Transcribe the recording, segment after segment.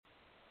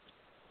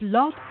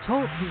Blog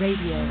Talk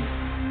Radio.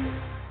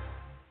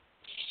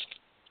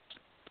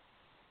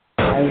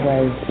 I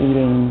was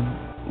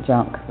eating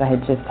junk. I had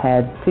just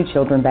had 2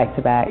 children back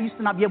to back. I used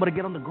to not be able to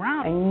get on the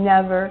ground. I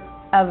never,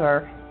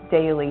 ever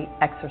daily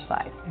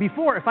exercise.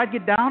 Before, if I'd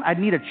get down, I'd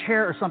need a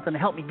chair or something to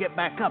help me get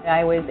back up.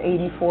 I was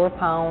 84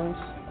 pounds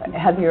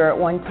heavier at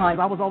one time.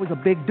 I was always a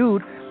big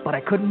dude, but I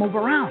couldn't move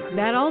around.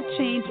 That all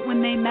changed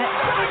when they met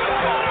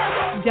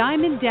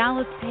Diamond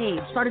Dallas Page.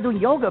 Started doing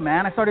yoga,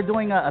 man. I started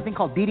doing a thing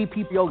called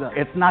DDP yoga.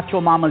 It's not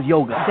your mama's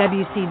yoga.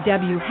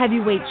 WCW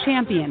heavyweight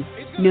champion,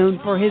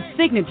 known for his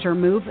signature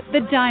move,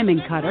 the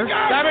Diamond Cutter.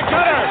 Diamond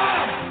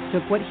Cutter!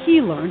 Took what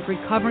he learned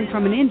recovering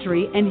from an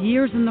injury and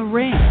years in the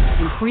ring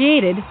and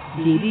created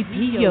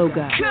DDP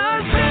Yoga.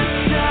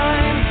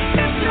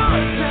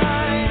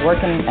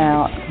 Working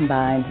out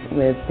combined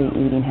with the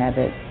eating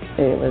habits,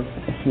 it was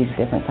a huge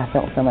difference. I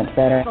felt so much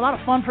better. It's a lot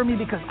of fun for me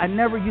because I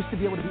never used to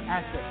be able to be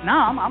active.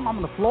 Now I'm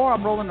on the floor,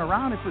 I'm rolling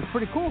around. It's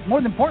pretty cool.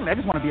 More than importantly, I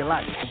just want to be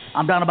alive.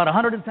 I'm down about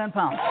 110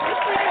 pounds.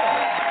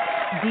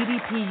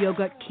 DDP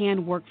Yoga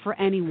can work for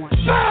anyone.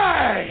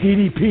 Hey!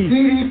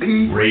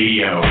 DDP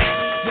Radio.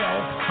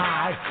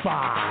 High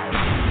five.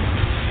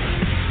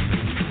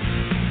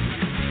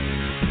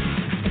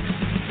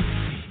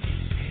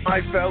 My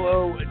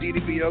fellow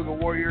DDP Yoga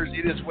Warriors,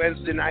 it is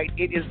Wednesday night.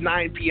 It is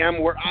 9 p.m.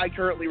 where I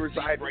currently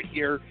reside right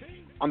here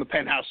on the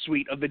penthouse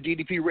suite of the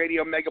DDP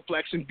Radio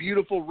Megaplex in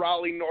beautiful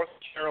Raleigh, North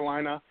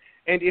Carolina.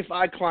 And if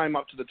I climb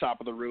up to the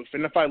top of the roof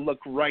and if I look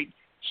right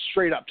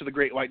straight up to the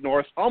Great White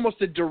North, almost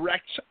a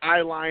direct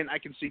eye line, I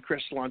can see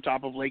Crystal on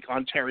top of Lake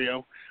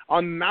Ontario.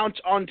 On Mount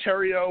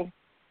Ontario,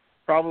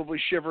 probably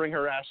shivering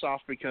her ass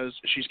off because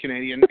she's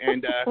Canadian.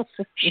 And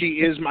she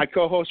is my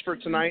co-host for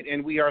tonight,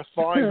 and we are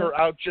thawing her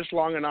out just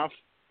long enough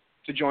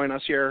to join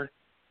us here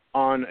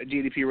on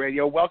DDP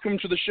Radio. Welcome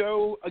to the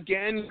show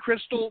again,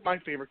 Crystal, my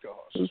favorite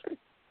co-host.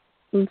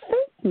 Thank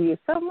you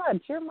so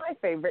much. You're my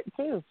favorite,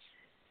 too.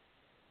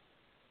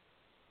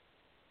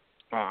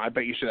 I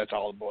bet you say that to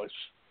all the boys.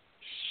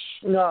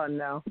 No,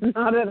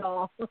 not at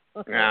all.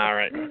 All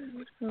right.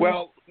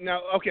 Well,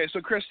 now, okay,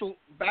 so Crystal,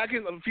 back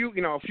in a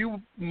few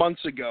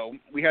months ago,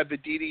 we had the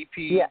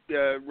DDP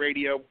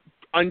Radio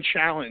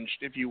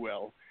Unchallenged, if you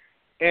will.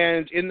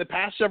 And in the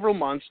past several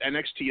months,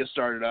 NXT has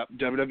started up.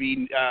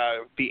 WWE,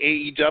 the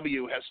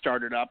AEW has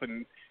started up,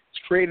 and it's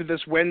created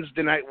this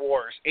Wednesday Night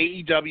Wars,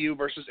 AEW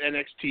versus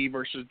NXT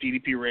versus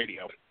DDP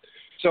Radio.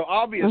 So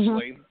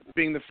obviously,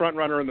 being the front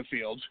runner in the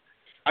field,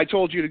 I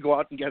told you to go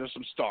out and get us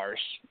some stars,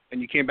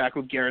 and you came back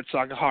with Garrett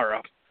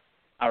Sakahara.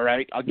 All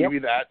right, I'll give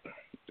you that.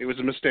 It was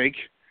a mistake.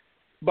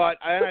 But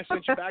I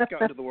sent you back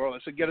out into the world. I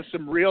said, get us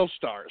some real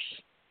stars.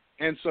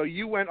 And so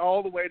you went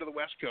all the way to the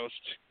West Coast,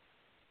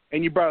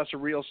 and you brought us a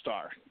real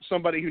star,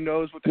 somebody who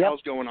knows what the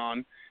hell's going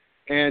on.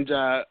 And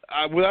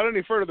without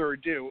any further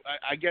ado,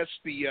 I guess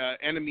the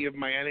enemy of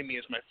my enemy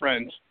is my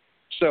friend.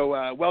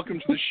 So welcome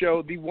to the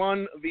show, the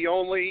one, the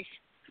only.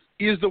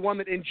 He is the one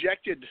that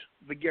injected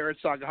the Garrett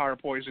Sakahara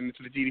poison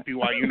into the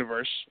DDPY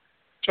universe.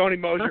 Tony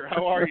Moser,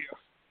 how are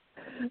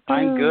you?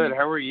 I'm good.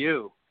 How are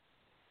you?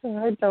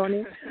 Hi,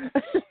 Tony.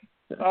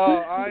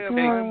 I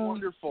am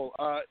wonderful.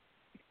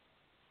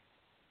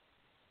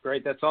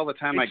 Great. That's all the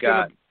time I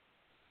got.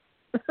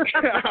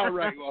 All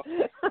right.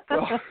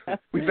 Well,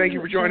 we thank you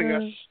for joining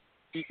us.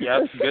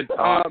 Yep. Good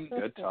talk.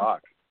 Good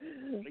talk.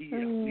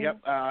 Yep.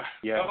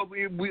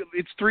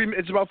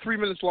 It's about 3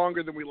 minutes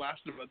longer than we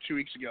lasted about 2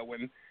 weeks ago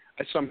when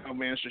I somehow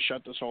managed to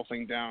shut this whole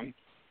thing down.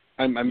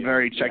 I'm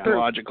very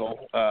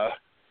technological.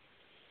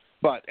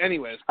 But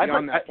anyways,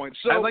 beyond that point.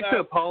 So I'd like to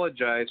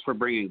apologize for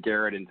bringing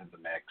Garrett into the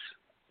mix.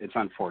 It's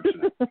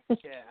unfortunate.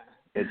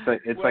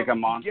 It's like a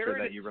monster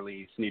Garrett, that you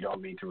release and you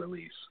don't mean to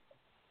release.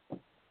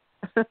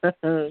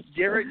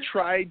 Garrett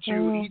tried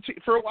to,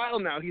 for a while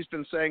now, he's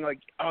been saying, like,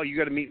 oh, you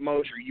got to meet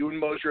Moser. You and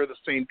Moser are the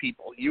same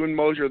people. You and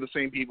Moser are the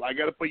same people. I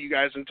got to put you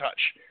guys in touch.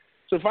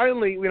 So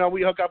finally, we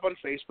hook up on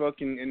Facebook,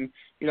 and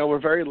we're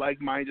very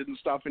like-minded and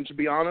stuff. And to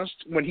be honest,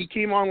 when he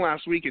came on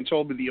last week and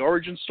told me the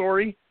origin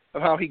story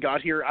of how he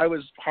got here, I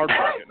was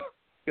heartbroken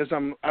because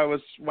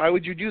why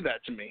would you do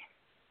that to me?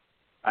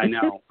 I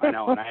know, and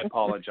I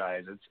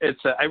apologize.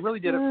 I really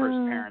did it for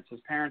his parents. His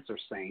parents are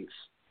saints.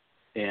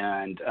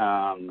 And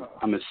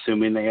I'm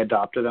assuming they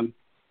adopted him.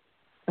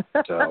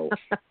 So,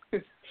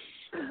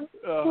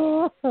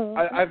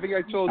 I think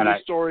I told the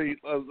story.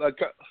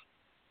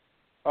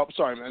 Oh,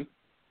 sorry, man.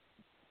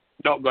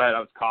 No, go ahead. I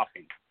was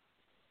coughing.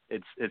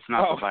 It's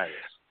not the virus.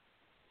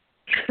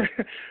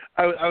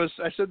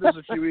 I said this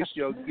a few weeks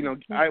ago.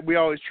 We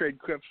always trade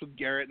clips with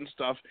Garrett and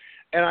stuff,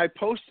 and I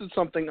posted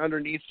something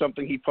underneath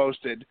something he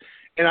posted,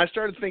 and I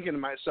started thinking to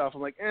myself,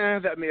 I'm like,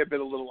 that may have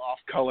been a little off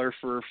color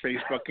for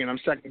Facebook, and I'm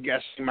second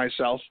guessing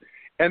myself.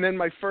 And then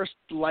my first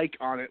like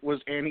on it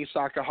was Annie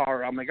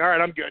Sakahara. I'm like, all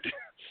right, I'm good.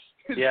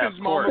 Yeah, of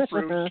course.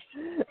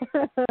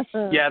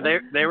 Yeah,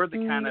 they were the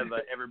Mm. kind of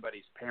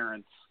everybody's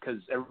parents,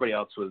 because everybody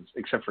else was,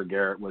 except for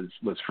Garrett, was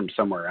from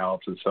somewhere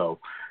else, and so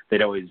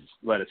they'd always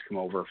let us come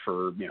over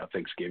for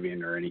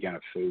Thanksgiving or any kind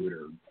of food,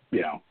 or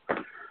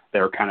they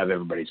were kind of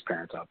everybody's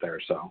parents out there.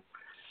 So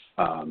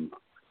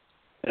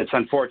It's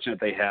unfortunate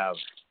they have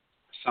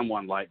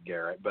someone like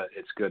Garrett, but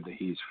it's good that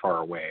he's far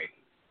away,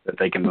 that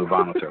they can move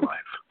on with their life.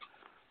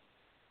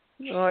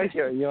 Well,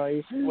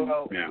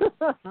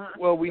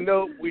 well, we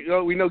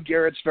know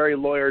Garrett's very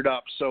lawyered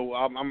up, so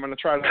I'm gonna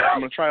try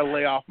to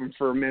lay off him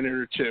for a minute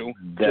or two,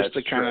 just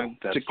to kind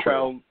of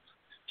quell.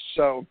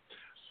 So,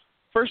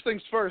 first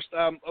things first.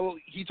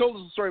 He told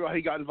us a story about how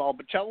he got involved,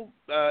 but tell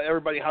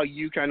everybody how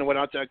you kind of went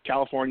out to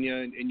California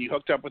and you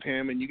hooked up with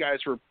him, and you guys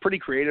were pretty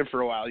creative for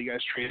a while. You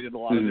guys traded a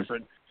lot of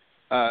different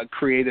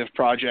creative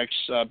projects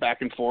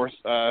back and forth.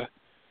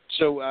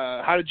 So,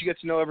 how did you get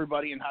to know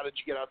everybody, and how did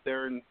you get out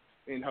there and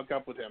hook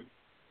up with him?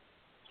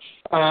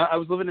 I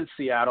was living in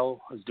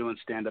Seattle. I was doing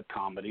stand-up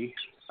comedy,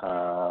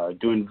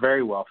 doing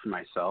very well for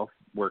myself,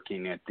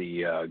 working at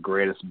the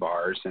greatest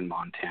bars in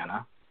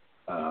Montana,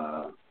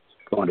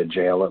 going to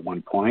jail at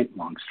one point.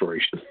 Long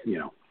story,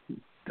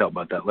 tell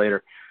about that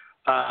later.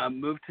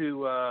 Moved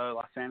to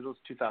Los Angeles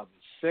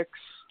 2006,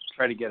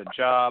 tried to get a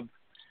job,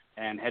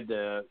 and had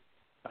to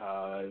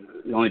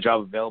the only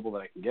job available that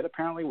I could get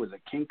apparently was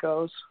at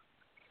Kinko's.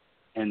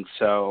 And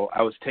so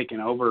I was taken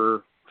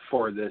over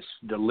for this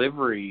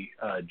delivery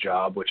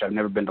job, which I've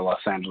never been to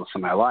Los Angeles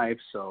in my life,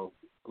 so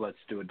let's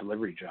do a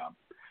delivery job.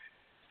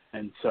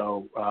 And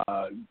so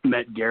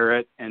met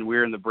Garrett, and we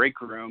were in the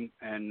break room,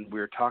 and we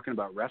were talking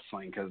about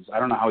wrestling, because I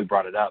don't know how we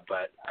brought it up,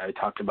 but I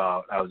talked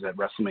about I was at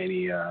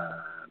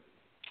WrestleMania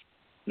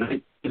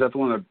 9. Is that the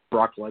one that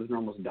Brock Lesnar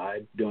almost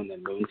died doing the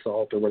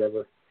moonsault or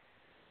whatever?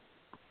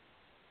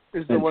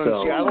 Is the one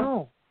in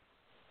Seattle?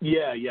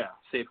 Yeah,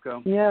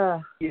 Safeco.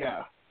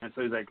 Yeah. And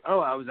so he's like, "Oh,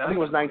 I was at." I think it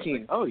was 19.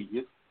 Like, oh,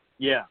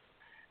 yeah.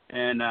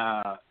 And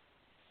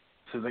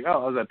so he's like,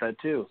 "Oh, I was at that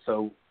too."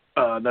 So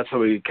that's how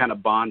we kind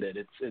of bonded.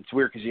 It's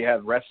weird because you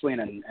have wrestling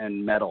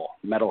and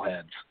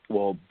metalheads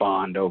will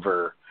bond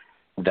over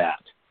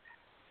that.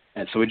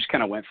 And so we just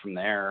kind of went from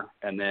there.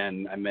 And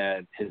then I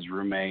met his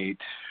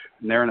roommate,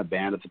 and they're in a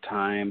band at the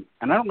time.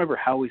 And I don't remember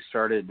how we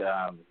started.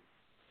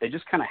 It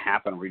just kind of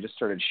happened. We just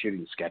started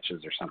shooting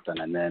sketches or something,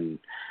 and then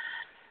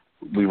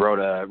we wrote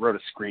a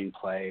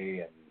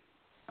screenplay,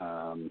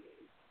 and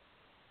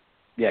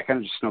it kind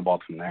of just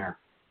snowballed from there.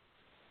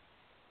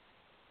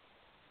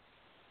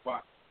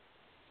 Wow.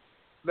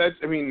 That's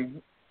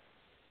one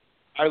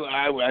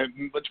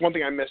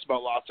thing I miss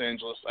about Los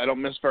Angeles. I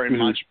don't miss very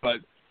much, but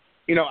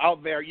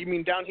out there, you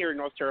mean down here in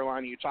North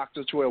Carolina, you talk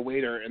to a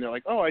waiter and they're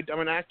like, "Oh, I'm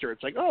an actor."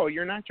 It's like, "Oh,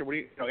 you're an actor. What do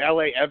you?"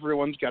 LA,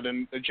 everyone's got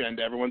an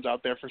agenda. Everyone's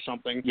out there for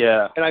something.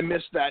 Yeah. And I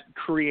miss that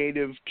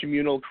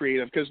communal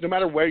creative, because no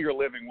matter where you're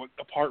living, what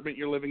apartment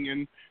you're living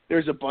in,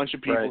 there's a bunch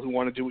of people who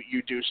want to do what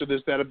you do. So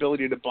there's that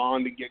ability to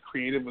bond and get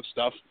creative with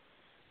stuff.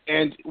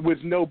 And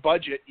with no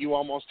budget, you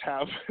almost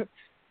have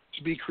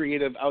to be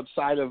creative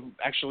outside of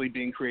actually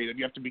being creative.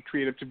 You have to be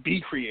creative to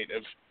be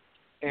creative.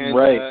 And,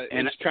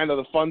 and it's kind of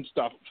the fun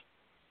stuff.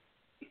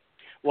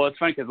 Well, it's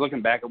funny because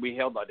looking back, we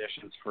held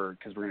auditions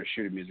because we're going to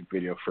shoot a music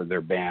video for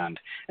their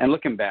band. And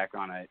looking back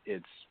on it,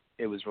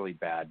 it was really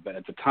bad. But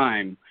at the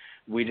time,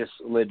 they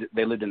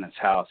lived in this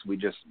house. We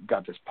just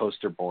got this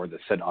poster board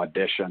that said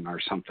audition or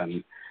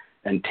something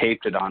and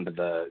taped it onto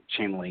the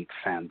chain link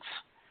fence.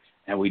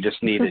 And we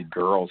just needed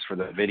girls for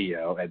the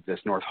video at this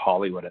North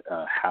Hollywood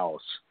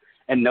house.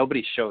 And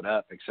nobody showed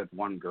up except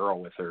one girl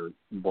with her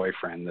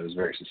boyfriend that was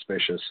very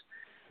suspicious.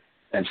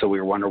 And so we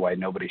were wondering why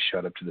nobody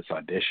showed up to this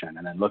audition.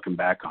 And then looking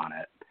back on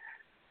it,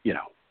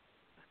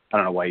 I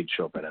don't know why you'd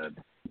show up at a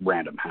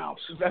random house.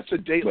 That's a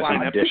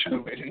Dateline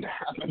audition waiting to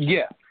happen.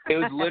 Yeah. It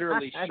was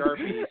literally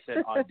Sharpie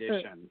said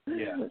audition.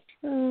 Yeah.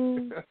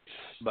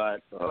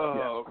 But,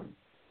 yeah.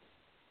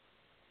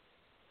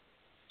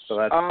 So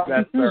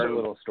that's our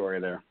little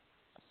story there.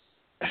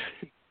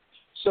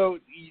 So,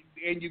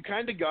 and you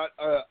kind of got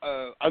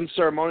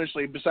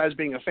unceremoniously, besides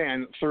being a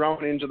fan,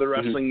 thrown into the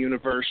wrestling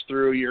universe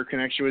through your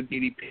connection with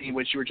DDP,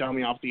 which you were telling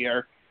me off the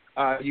air.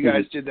 You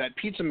guys did that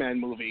Pizza Man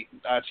movie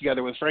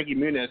together with Frankie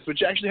Muniz,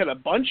 which actually had a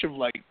bunch of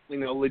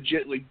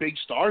legitimately big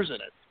stars in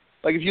it.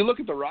 Like if you look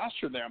at the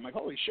roster there, I'm like,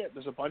 holy shit,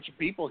 there's a bunch of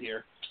people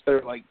here that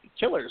are like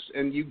killers.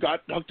 And you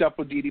got hooked up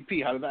with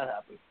DDP. How did that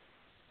happen?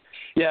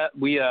 Yeah,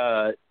 we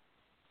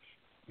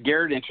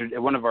Garrett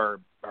introduced one of our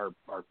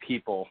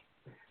people.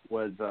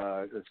 Was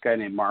this guy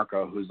named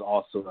Marco, who's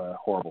also a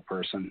horrible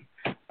person.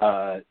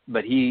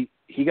 But he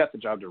got the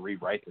job to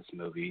rewrite this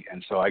movie,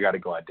 and so I got to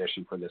go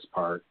audition for this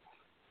part.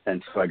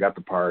 And so I got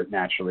the part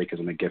naturally because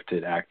I'm a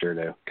gifted actor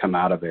to come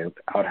out of an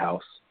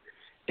outhouse.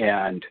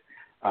 And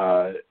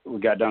we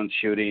got done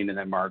shooting, and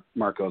then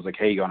Marco was like,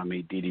 "Hey, you want to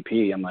meet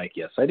DDP?" I'm like,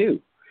 "Yes, I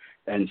do."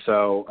 And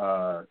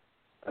so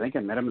I think I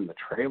met him in the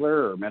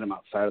trailer or met him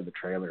outside of the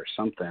trailer or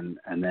something,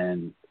 and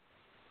then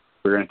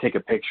we were going to take a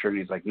picture, and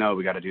he's like, "No,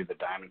 we got to do the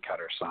diamond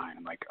cutter sign."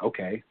 I'm like,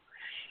 "Okay."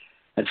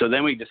 And so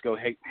then we just go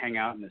hang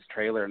out in this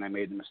trailer, and I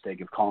made the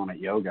mistake of calling it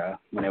yoga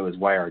when it was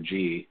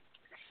YRG.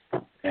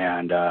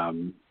 And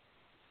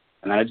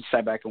then I just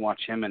sat back and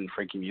watched him and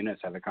Frankie Muniz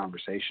have a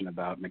conversation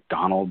about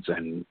McDonald's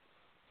and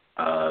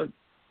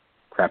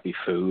crappy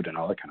food and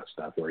all that kind of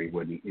stuff where he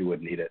wouldn't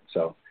eat it.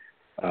 So,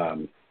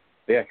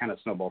 But yeah, kind of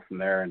snowballed from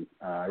there, and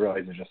I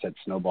realized I just said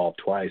snowball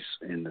twice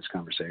in this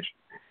conversation.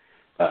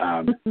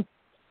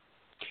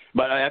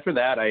 But after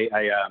that, I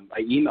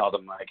emailed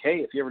him like,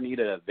 hey, if you ever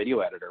need a video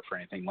editor for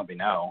anything, let me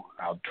know.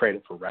 I'll trade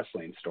it for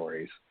wrestling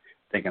stories,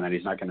 thinking that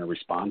he's not going to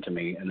respond to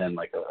me. And then,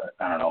 like,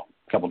 I don't know,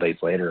 a couple days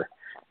later,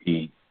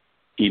 he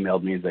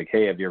emailed me. He's like,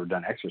 hey, have you ever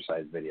done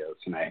exercise videos?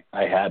 And I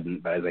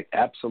hadn't, but I was like,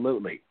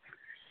 absolutely.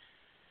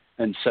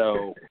 And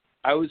so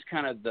I was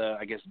kind of the,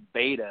 I guess,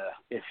 beta,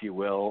 if you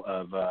will,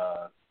 of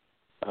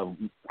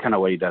kind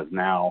of what he does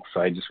now. So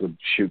I just would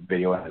shoot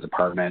video in his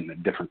apartment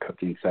and different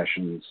cooking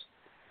sessions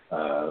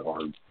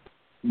or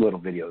little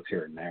videos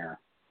here and there.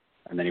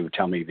 And then he would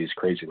tell me these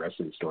crazy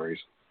wrestling stories.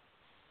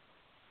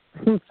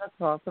 That's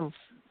awesome.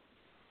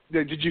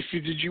 Were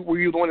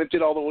you the one that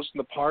did all those in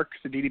the park,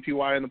 the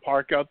DDPY in the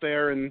park out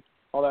there and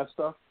all that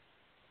stuff?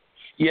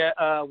 Yeah,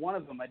 one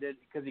of them I did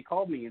because he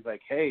called me. He's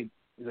like, hey,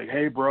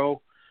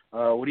 bro,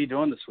 what are you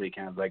doing this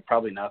weekend? I was like,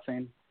 probably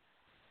nothing.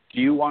 Do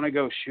you want to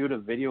go shoot a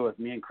video with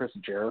me and Chris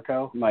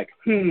Jericho? I'm like,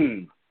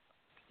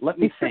 let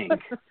me think.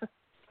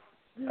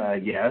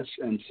 Yes.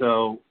 And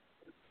so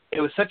it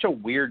was such a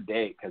weird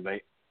day because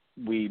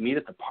we meet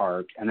at the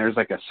park and there's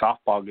like a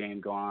softball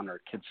game going on or a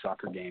kid's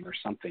soccer game or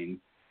something.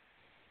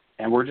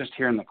 And we're just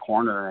here in the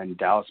corner and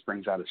Dallas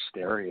brings out a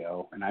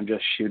stereo and I'm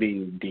just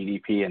shooting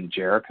DDP and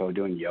Jericho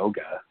doing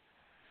yoga.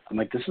 I'm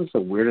like, this is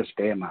the weirdest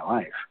day of my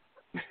life.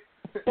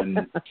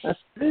 And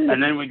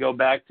then we go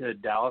back to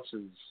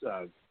Dallas's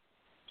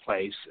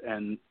place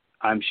and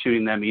I'm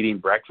shooting them eating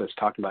breakfast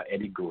talking about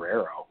Eddie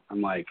Guerrero.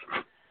 I'm like,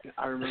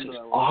 I remember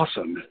that one.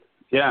 Awesome.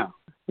 Yeah.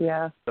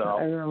 Yeah, so,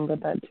 I remember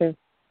that too.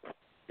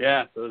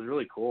 Yeah, so it was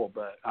really cool.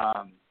 But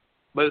it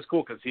was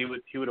cool because he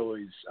would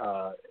always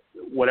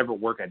whatever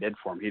work I did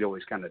for him, he'd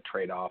always kind of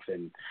trade off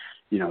and,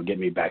 you know, get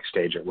me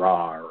backstage at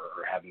Raw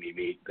or have me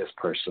meet this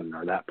person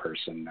or that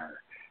person.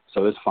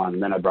 So it was fun.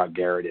 And then I brought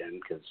Garrett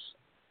in because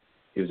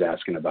he was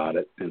asking about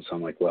it. And so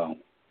I'm like, well,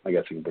 I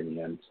guess I can bring him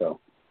in. So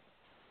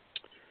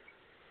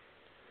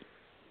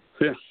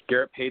yeah,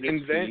 Garrett paid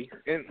his fee.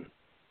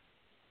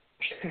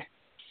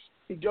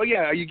 Oh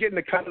yeah, are you getting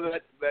the cut of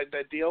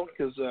that deal?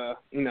 Because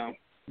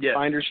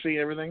finder's fee and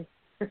everything.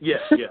 Yeah,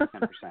 10%.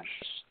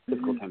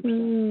 Typical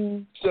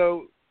 10%.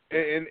 So,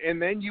 and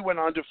then you went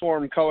on to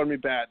form Color Me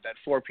Bad, that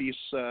 4-piece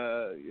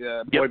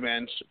boy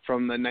band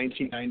from the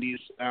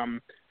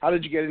 1990s. How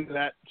did you get into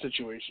that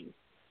situation?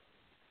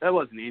 That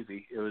wasn't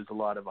easy. It was a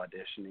lot of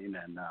auditioning,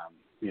 and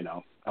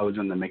I was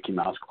in the Mickey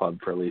Mouse Club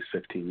for at least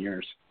 15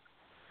 years,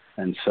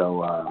 and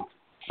so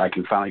I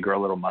can finally grow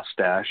a little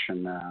mustache,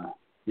 and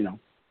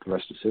the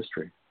rest is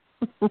history.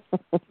 Wow.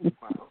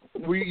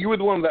 You were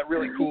the one with that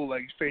really cool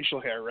like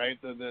facial hair,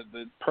 right?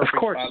 The perfect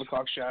 5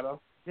 o'clock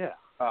shadow. Yeah.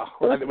 Oh,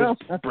 it was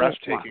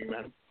breathtaking,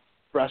 man.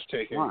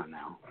 Breathtaking. Come on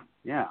now.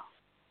 Yeah.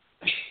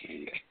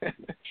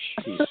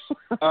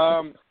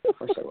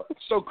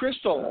 So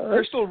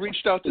Crystal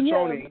reached out to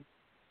Tony,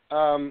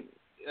 and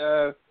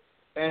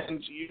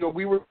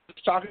we were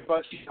talking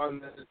about you on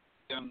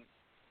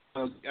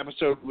the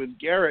episode with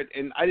Garrett,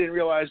 and I didn't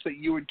realize that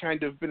you had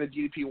kind of been a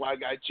DDPY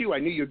guy too. I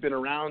knew you'd been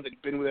around and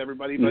been with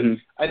everybody, but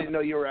I didn't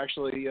know you were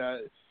actually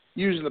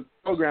using the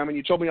program. And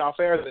you told me off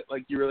air that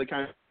like you really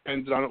kind of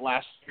ended on it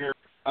last year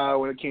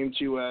when it came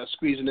to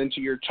squeezing into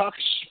your tux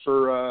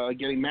for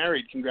getting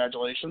married.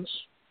 Congratulations!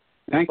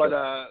 Thank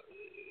you.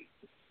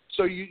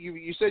 So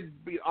you said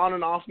on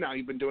and off now.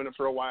 You've been doing it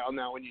for a while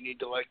now. When you need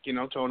to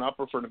tone up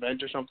or for an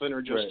event or something,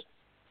 or just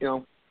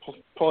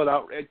pull it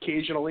out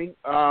occasionally.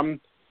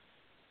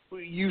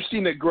 You've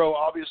seen it grow,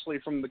 obviously,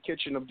 from the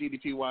kitchen of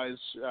DDP's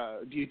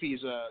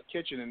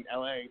kitchen in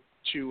L.A.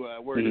 to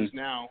where it is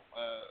now.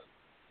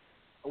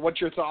 What's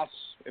your thoughts?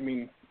 I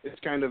mean, it's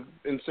kind of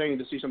insane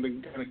to see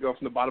something kind of go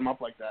from the bottom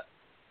up like that.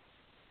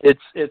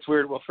 It's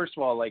weird. Well, first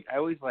of all, like I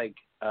always like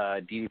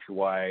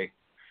DDPY.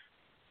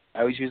 I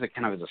always use it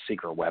kind of as a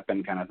secret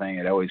weapon kind of thing.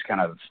 It always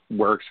kind of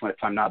works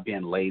if I'm not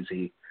being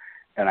lazy,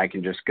 and I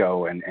can just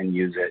go and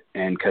use it.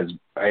 And because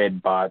I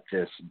had bought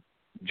this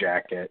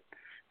jacket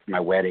for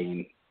my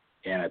wedding.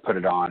 And I put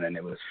it on, and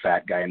it was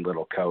Fat Guy in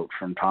Little Coat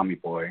from Tommy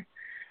Boy.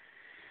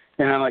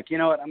 And I'm like, you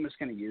know what? I'm just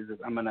going to use it.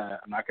 I'm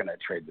not going to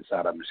trade this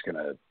out. I'm just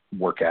going to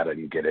work at it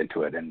and get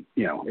into it. And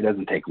it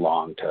doesn't take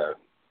long to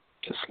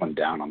slim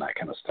down on that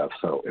kind of stuff.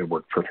 So it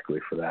worked perfectly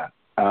for that.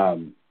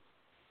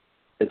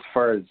 As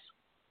far as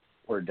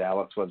where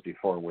Dallas was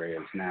before, where he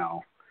is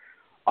now,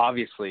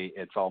 obviously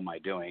it's all my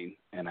doing,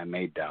 and I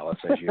made Dallas,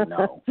 as you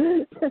know.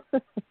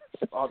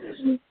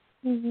 Obviously.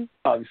 Mm-hmm.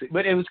 Obviously,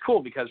 but it was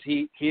cool because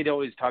he'd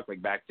always talk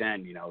like back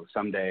then,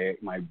 someday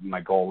my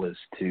goal is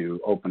to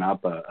open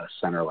up a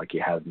center like he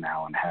has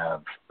now and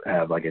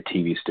have like a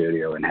TV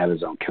studio and have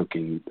his own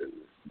cooking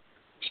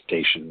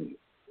station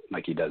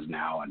like he does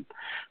now. And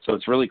so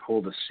it's really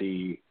cool to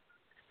see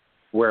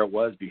where it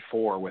was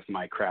before with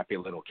my crappy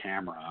little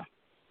camera,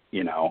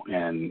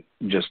 and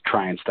just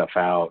trying stuff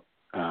out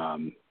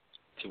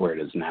to where it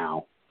is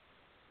now.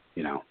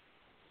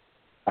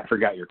 I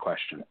forgot your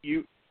question.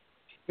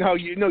 No,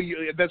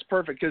 that's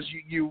perfect because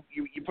you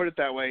put it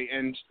that way,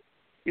 and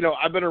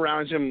I've been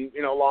around him,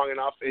 long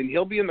enough, and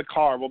he'll be in the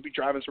car. We'll be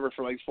driving somewhere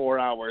for like 4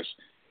 hours,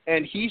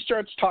 and he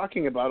starts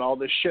talking about all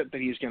this shit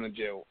that he's going to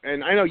do.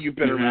 And I know you've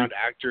been around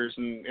actors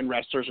and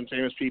wrestlers and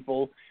famous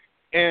people,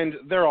 and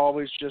they're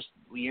always just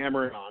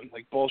yammering on,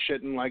 like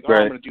bullshitting, like,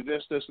 I'm going to do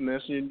this, this, and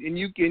this, and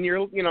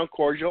you're,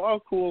 cordial.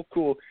 Oh,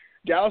 cool.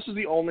 Dallas is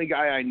the only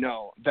guy I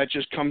know that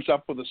just comes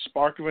up with a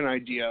spark of an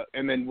idea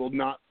and then will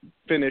not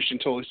finish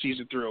until he sees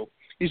it through.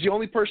 He's the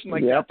only person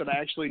like that I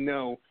actually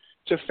know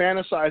to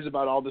fantasize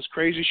about all this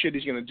crazy shit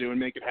he's going to do and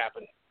make it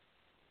happen.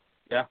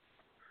 Yeah,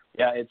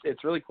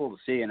 it's really cool to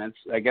see, and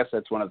I guess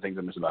that's one of the things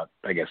I miss about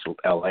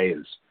LA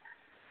is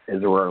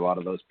there were a lot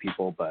of those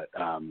people, but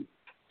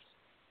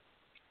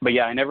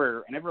yeah, I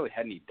never really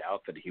had any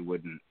doubt that he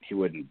wouldn't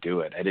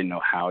do it. I didn't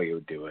know how he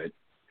would do it,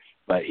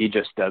 but he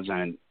just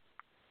doesn't.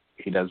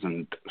 He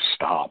doesn't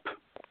stop.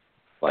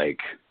 Like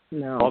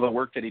all the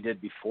work that he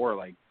did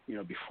before,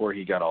 before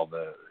he got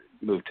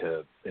moved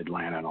to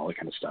Atlanta and all that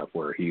kind of stuff,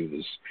 where he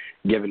was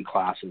giving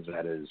classes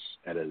at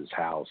his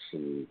house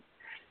and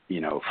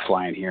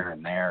flying here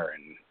and there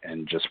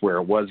and just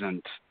where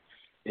it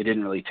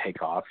didn't really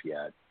take off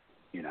yet.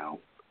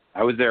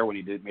 I was there when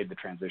he made the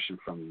transition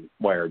from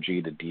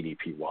YRG to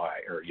DDPY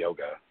or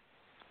yoga.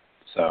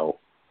 So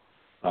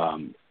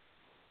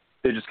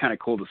it's just kind of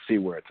cool to see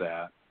where it's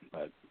at.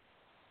 But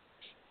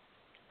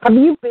have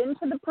you been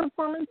to the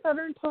Performance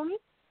Center, Tony?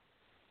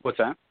 What's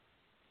that?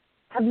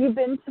 Have you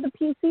been to the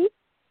PC?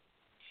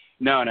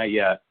 No, not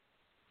yet.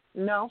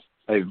 No?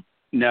 I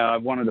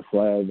wanted to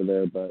fly over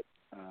there, but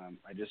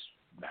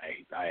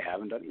I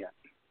haven't done it yet.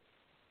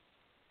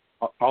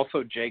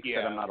 Also, Jake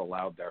said I'm not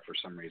allowed there for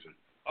some reason.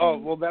 Oh,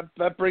 well,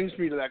 that brings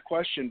me to that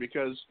question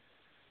because,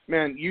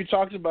 man, you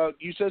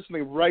said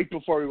something right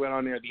before we went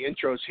on air. The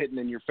intro's hitting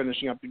and you're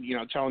finishing up,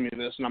 telling me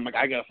this, and I'm like,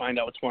 I got to find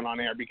out what's going on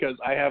air because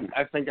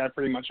I think I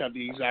pretty much have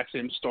the exact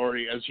same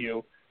story as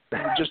you,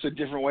 just a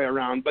different way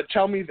around. But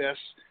tell me this.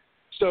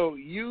 So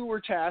you were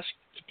tasked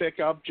to pick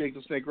up Jake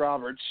the Snake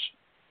Roberts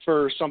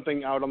for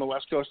something out on the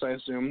West Coast, I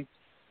assume.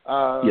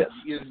 Yes.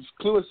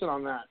 Clue us in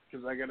on that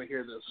because I got to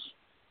hear this.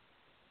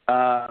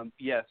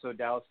 So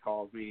Dallas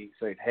calls me,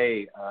 said,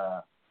 hey,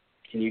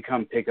 can you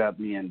come pick up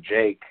me and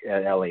Jake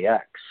at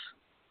LAX?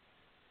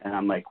 And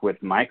I'm like,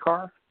 with my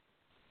car?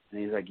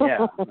 And he's like,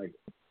 yeah. I'm like,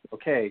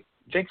 okay.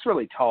 Jake's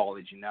really tall,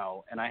 as you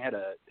know, and I had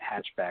a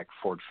hatchback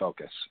Ford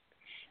Focus,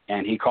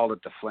 and he called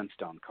it the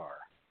Flintstone car.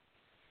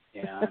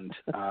 And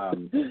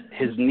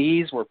his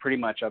knees were pretty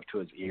much up to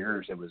his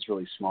ears. It was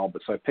really small,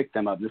 but so I picked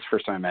them up. This is the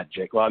first time I met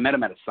Jake. Well, I met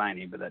him at a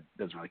signing, but that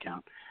doesn't really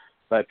count.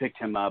 But I picked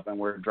him up, and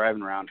we're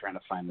driving around trying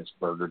to find this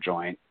burger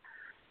joint.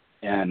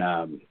 And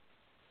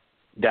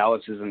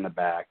Dallas is in the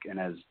back, and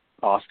as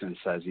Austin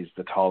says, he's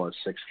the tallest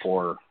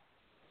 6'4"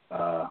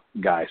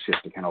 guy, so he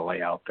has to kind of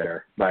lay out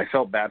there. But I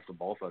felt bad for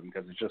both of them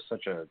because it's just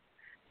such a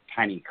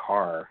tiny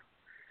car.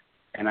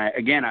 And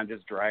I'm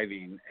just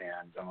driving,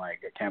 and I'm like,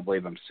 I can't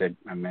believe I'm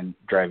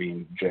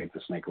driving Jake the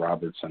Snake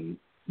Roberts and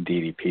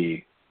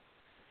DDP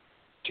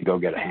to go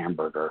get a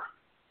hamburger.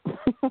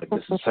 Like,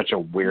 this is such a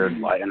weird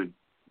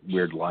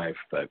life,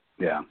 but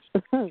yeah.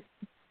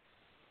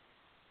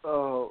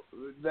 Oh,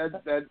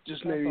 that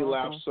just made me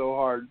laugh so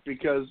hard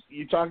because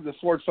you talked the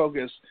Ford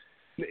Focus.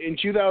 In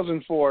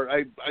 2004,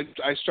 I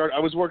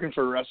was working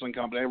for a wrestling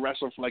company. I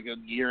wrestled for like a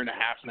year and a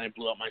half, and I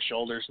blew up my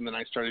shoulders, and then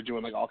I started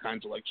doing like all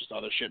kinds of like just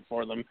other shit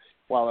for them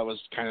while I was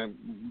kind of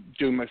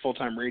doing my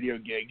full-time radio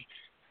gig.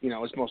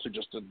 It's mostly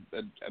just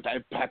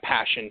a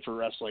passion for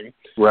wrestling.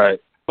 Right.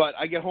 But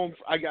I get home.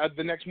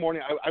 The next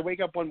morning. I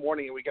wake up one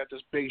morning and we got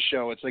this big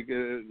show. It's like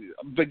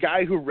the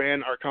guy who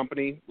ran our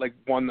company like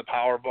won the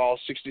Powerball,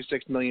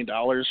 $66 million,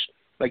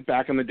 like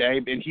back in the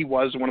day, and he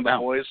was one of the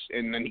boys.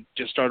 And then he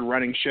just started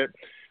running shit.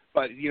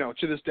 But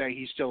to this day,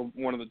 he's still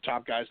one of the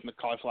top guys in the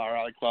Cauliflower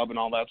Alley Club and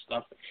all that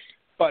stuff.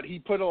 But he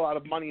put a lot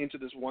of money into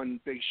this one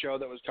big show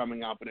that was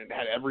coming up, and it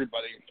had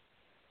everybody.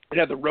 It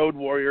had the Road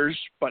Warriors,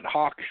 but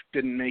Hawk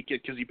didn't make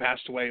it because he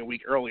passed away a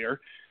week earlier.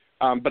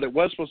 But it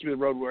was supposed to be the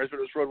Road Warriors, but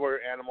it was Road Warrior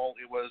Animal.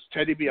 It was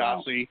Teddy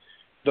DiBiase,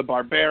 the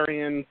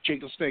Barbarian,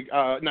 Brutus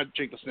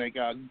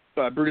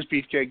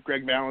Beefcake,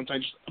 Greg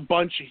Valentine, just a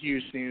bunch of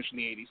huge names from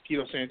the 80s,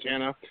 Tito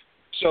Santana.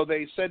 So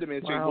they said to me,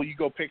 will you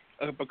go pick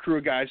up a crew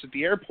of guys at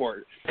the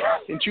airport?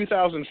 In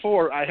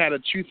 2004, I had a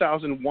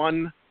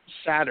 2001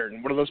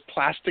 Saturn, one of those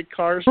plastic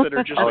cars that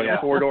are just a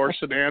four-door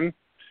sedan.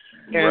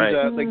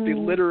 And they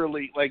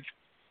literally,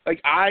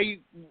 I,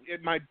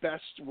 at my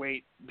best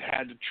weight,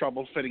 had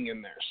trouble fitting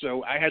in there.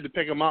 So I had to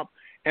pick them up.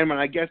 And when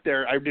I get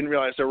there, I didn't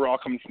realize they were all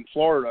coming from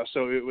Florida.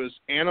 So it was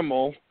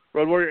Animal,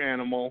 Road Warrior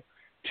Animal,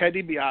 Ted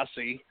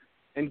DiBiase,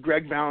 and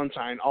Greg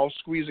Valentine all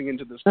squeezing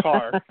into this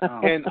car.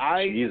 And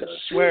I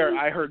swear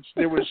I heard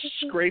there was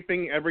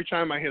scraping every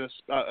time I hit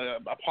a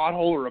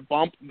pothole or a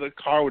bump, the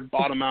car would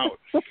bottom out.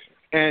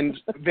 And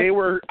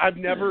I've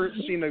never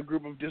seen a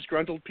group of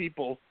disgruntled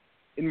people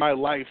in my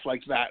life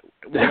like that.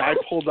 When I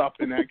pulled up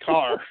in that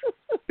car,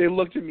 they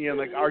looked at me and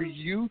like, are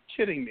you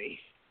kidding me?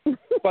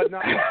 But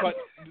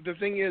the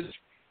thing is,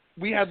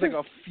 we had like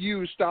a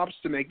few stops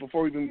to make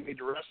before we even made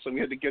the wrestling. We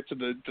had to get to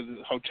the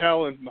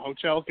hotel, and from the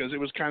hotel, because it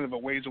was kind of a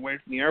ways away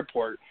from the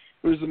airport.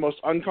 It was the most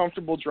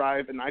uncomfortable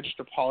drive, and I just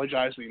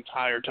apologized the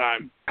entire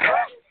time.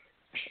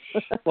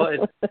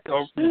 Well,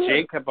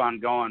 Jake kept on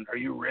going, "Are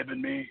you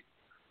ribbing me?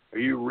 Are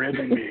you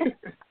ribbing me?"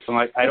 So I'm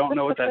like, I don't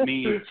know what that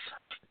means.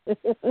 Like,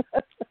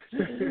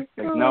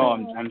 no,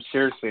 I'm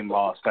seriously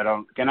lost.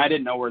 And I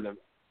didn't know where the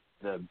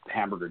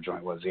hamburger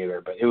joint was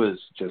either, but it was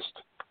just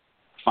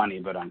funny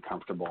but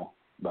uncomfortable.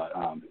 But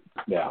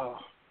yeah.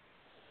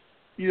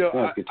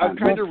 I've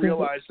kind of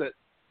realized that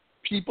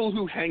people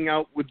who hang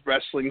out with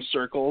wrestling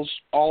circles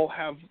all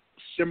have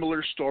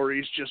similar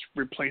stories, just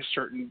replace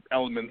certain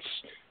elements.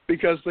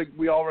 Because like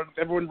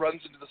everyone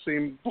runs into the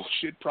same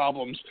bullshit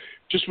problems,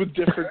 just with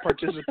different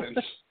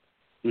participants.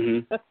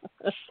 Mm-hmm.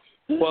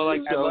 Well,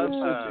 like I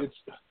love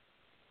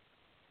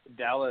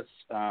Dallas.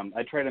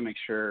 I try to make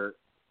sure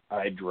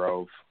I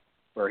drove,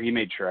 or he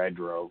made sure I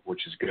drove,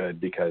 which is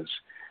good because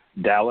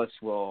Dallas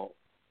will,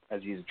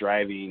 as he's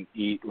driving,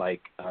 eat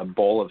like a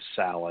bowl of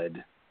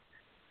salad,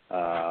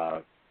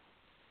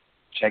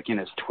 checking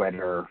his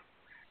Twitter,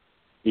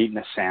 eating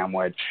a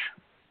sandwich.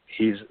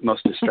 He's the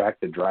most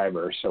distracted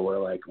driver, so we're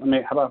like,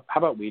 how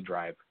about we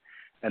drive?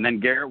 And then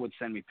Garrett would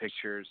send me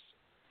pictures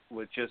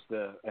with just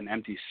an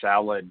empty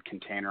salad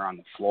container on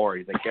the floor.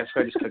 He's like, guess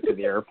what I just took to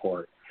the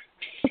airport?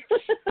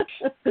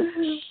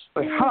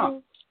 Like, huh?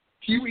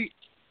 He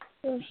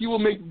will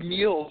make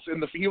meals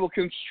he will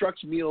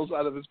construct meals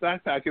out of his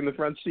backpack in the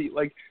front seat.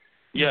 Like,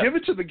 give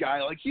it to the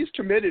guy. Like, he's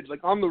committed.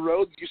 Like, on the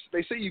road,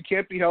 they say you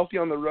can't be healthy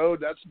on the road.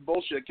 That's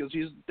bullshit because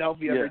he's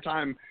healthy every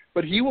time.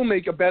 But he will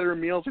make a better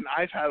meal than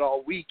I've had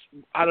all week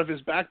out of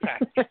his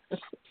backpack.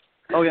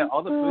 Oh, yeah.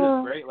 All the food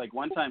is great. Like,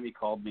 one time he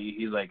called me.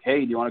 He's like,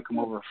 hey, do you want to come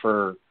over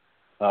for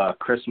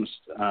Christmas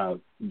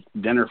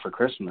dinner for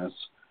Christmas?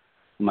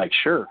 I'm like,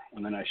 sure.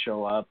 And then I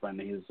show up, and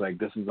he's like,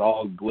 this is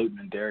all gluten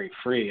and dairy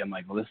free. I'm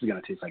like, well, this is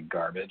going to taste like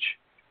garbage.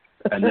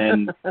 And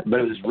then, but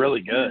it was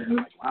really good. I'm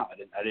like, wow,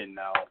 I didn't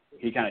know.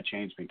 He kind of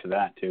changed me to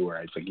that too, where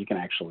it's like you can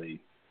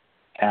actually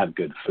have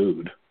good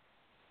food,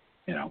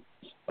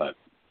 But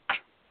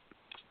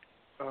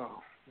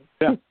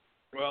yeah.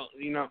 Well,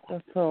 that's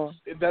cool.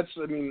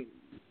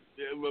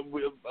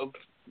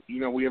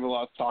 We have a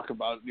lot to talk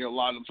about. A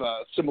lot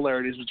of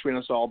similarities between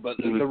us all, but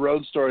the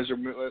road stories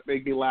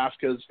make me laugh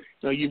because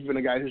you've been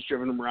a guy who's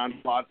driven them around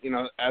a lot,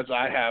 as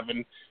I have,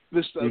 and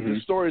the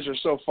stories are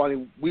so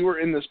funny. We were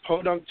in this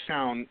podunk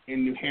town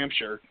in New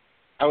Hampshire.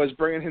 I was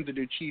bringing him to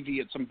do TV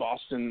at some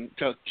Boston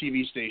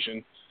TV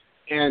station,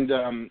 and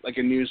like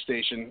a news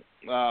station,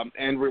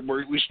 and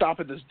we stop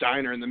at this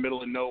diner in the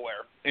middle of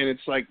nowhere, and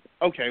it's like,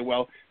 okay,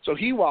 well, so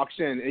he walks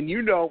in, and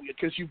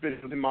because you've been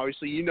with him,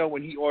 obviously,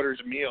 when he orders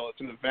a meal, it's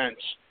an event.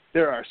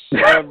 There are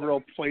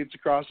several plates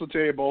across the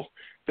table.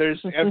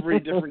 There's every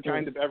different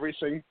kind of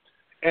everything.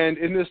 And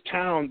in this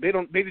town, they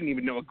didn't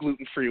even know what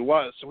gluten-free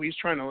was. So he's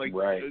trying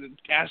to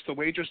ask the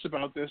waitress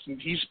about this, and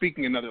he's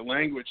speaking another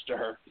language to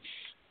her.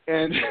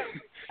 And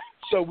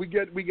so we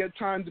get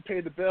time to pay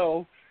the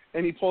bill,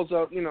 and he pulls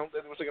out, it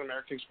was like an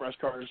American Express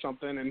card or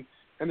something, and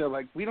they're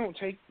like, we don't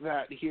take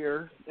that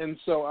here. And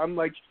so I'm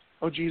like,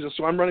 oh Jesus!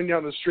 So I'm running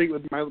down the street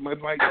with my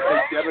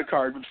debit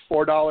card with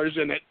 $4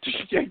 in it to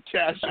get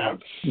cash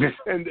out,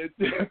 and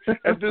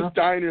at this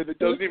diner that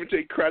doesn't even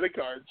take credit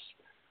cards.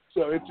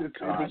 So it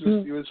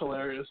was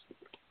hilarious.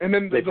 And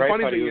then the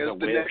funny thing is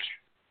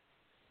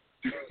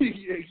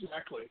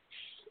exactly.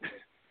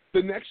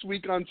 The next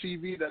week on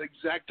TV, that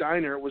exact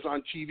diner was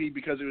on TV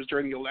because it was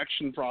during the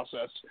election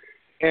process.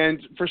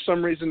 And for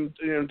some reason,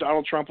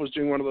 Donald Trump was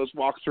doing one of those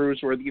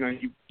walkthroughs where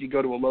you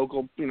go to a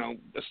local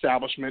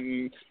establishment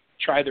and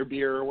try their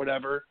beer or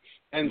whatever.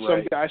 And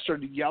some guy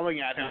started yelling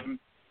at him.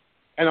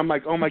 And I'm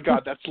like, oh, my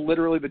God, that's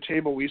literally the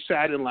table we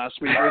sat in last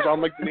week. It was on,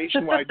 like, the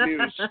nationwide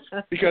news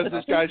because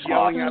this guy's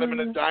yelling at him in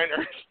a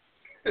diner.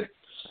 That's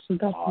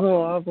so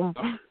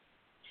awesome.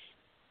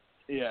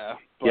 Yeah.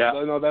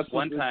 But, no, that's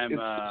one time.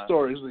 It's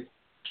stories.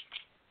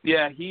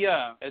 Yeah,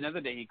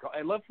 another day he called.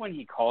 I love when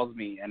he calls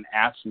me and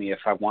asks me if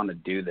I want to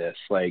do this.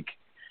 Like,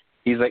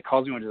 he's like,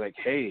 calls me and he's like,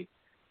 hey,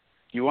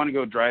 you want to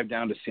go drive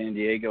down to San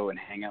Diego and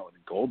hang out with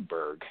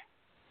Goldberg?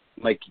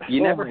 Like,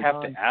 you never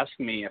have to ask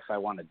me if I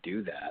want to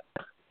do that.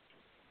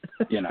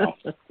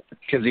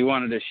 Because he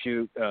wanted to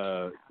shoot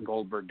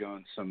Goldberg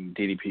doing some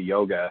DDP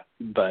yoga,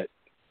 but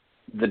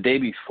the day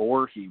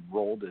before he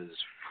rolled his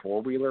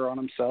four-wheeler on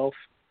himself,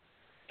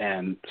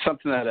 and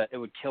something that it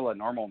would kill a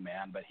normal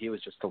man, but he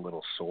was just a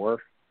little sore,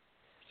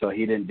 so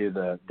he didn't do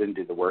the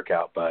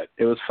workout. But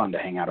it was fun to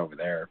hang out over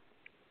there.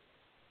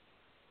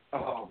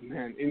 Oh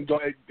man!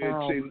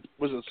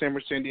 Was it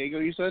San Diego?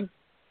 You said?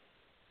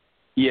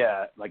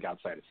 Yeah, like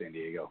outside of San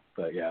Diego,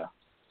 but yeah.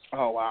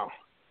 Oh wow,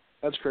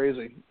 that's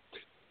crazy.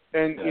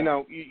 And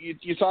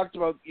you talked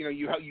about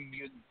you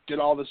did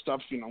all this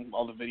stuff,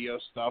 all the video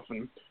stuff,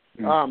 and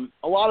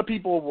a lot of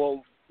people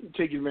will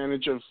take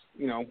advantage of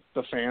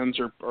the fans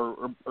or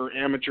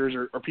amateurs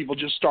or people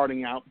just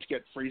starting out to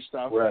get free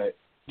stuff. Right.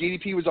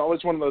 DDP was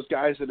always one of those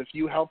guys that if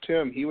you helped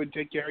him, he would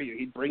take care of you.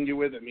 He'd bring you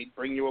with him. He'd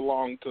bring you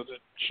along to the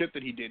shit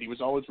that he did. He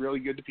was always really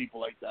good to people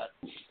like that.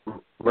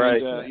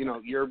 Right.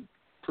 And, you're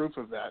proof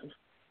of that.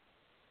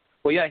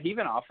 Well, yeah, he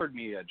even offered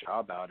me a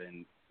job out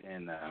in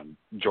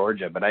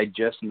Georgia, but I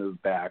just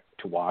moved back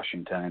to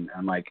Washington.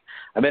 I'm like,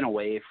 I've been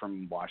away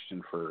from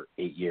Washington for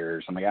 8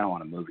 years. I'm like, I don't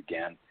want to move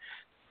again.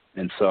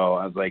 And so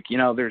I was like,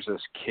 there's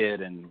this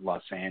kid in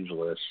Los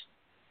Angeles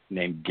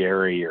named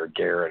Gary or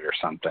Garrett or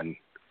something.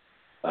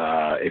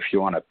 If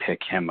you want to pick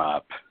him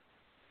up,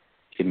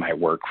 he might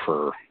work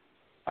for,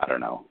 I don't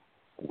know,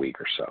 a week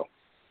or so.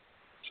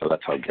 So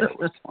that's how Garrett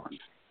was formed.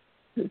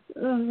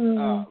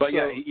 But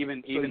yeah,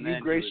 even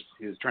then,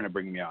 he was trying to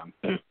bring me on.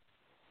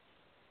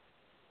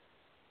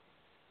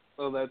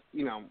 So that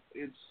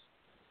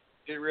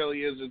it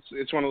really is.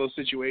 It's one of those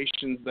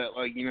situations that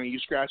you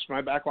scratch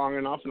my back long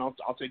enough, and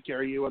I'll take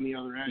care of you on the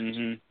other end.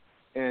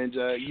 Mm-hmm. And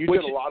you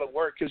did a lot of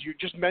work because you're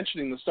just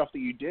mentioning the stuff that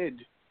you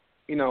did.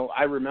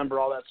 I remember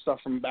all that stuff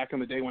from back in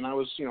the day when I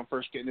was,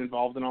 first getting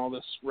involved in all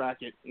this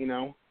racket,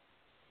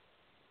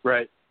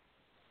 Right.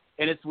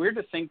 And it's weird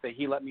to think that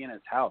he let me in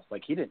his house.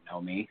 Like, he didn't know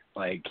me.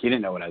 Like, he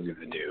didn't know what I was going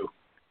to do,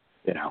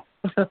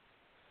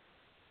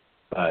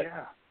 But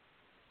yeah.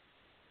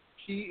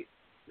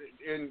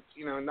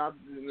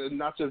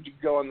 Not to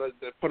go on the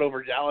put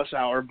over Dallas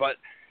hour, but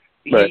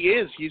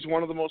he's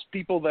one of the most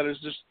people that is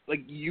just,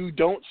 you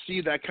don't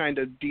see that kind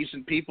of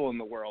decent people in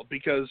the world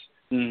because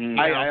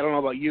I don't know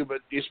about you,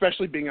 but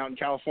especially being out in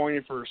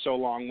California for so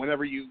long,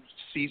 whenever you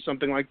see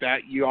something like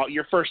that,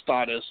 your first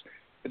thought is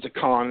it's a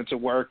con, it's a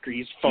work, or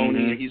he's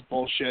phony, or he's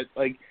bullshit.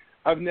 Like,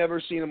 I've never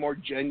seen a more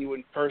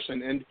genuine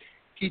person, and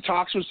he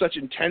talks with such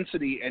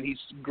intensity, and he's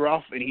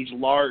gruff, and he's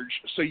large,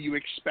 so you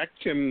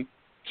expect him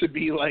to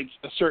be like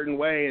a certain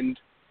way, and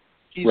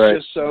he's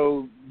just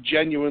so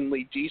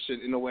genuinely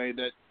decent in a way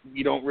that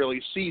you don't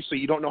really see, so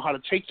you don't know how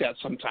to take that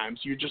sometimes.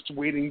 You're just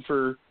waiting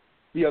for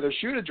the other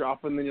shoe to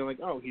drop, and then you're like,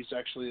 oh, he's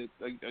actually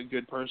a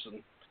good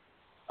person.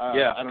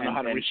 I don't know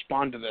how to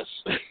respond to this.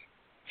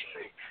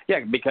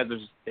 Yeah, because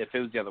if it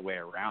was the other way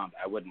around,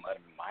 I wouldn't let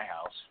him in my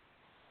house.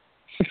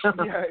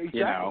 Yeah,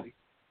 exactly.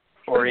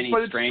 Or any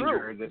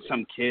stranger, that's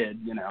some kid,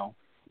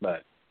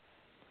 but...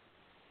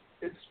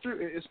 It's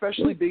true,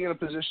 especially being in a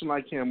position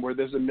like him where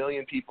there's a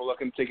million people that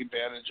can take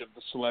advantage of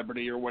the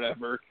celebrity or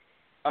whatever.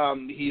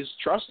 He's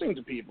trusting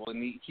to people,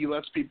 and he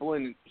lets people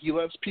in. He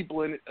lets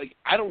people in. Like,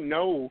 I don't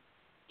know.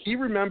 He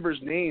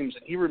remembers names,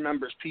 and he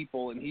remembers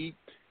people, and he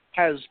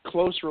has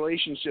close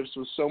relationships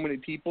with so many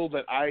people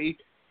that I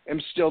am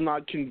still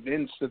not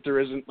convinced that there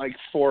isn't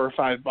 4 or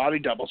 5 body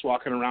doubles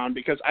walking around,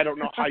 because I don't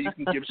know how you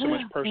can give so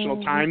much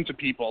personal time to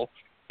people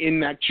in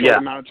that short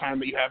amount of time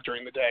that you have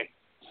during the day.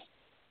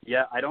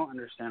 Yeah, I don't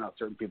understand how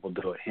certain people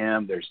do it.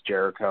 Him, there's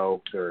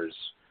Jericho, there's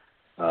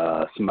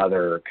some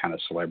other kind of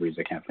celebrities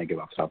I can't think of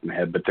off the top of my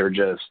head, but they're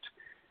just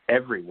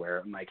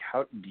everywhere. I'm like,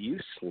 how do you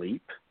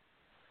sleep?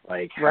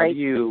 Like, how do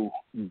you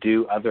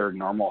do other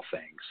normal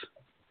things?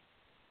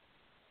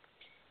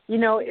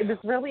 It was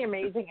really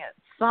amazing at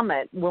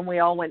Summit when we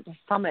all went to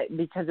Summit,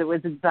 because it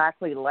was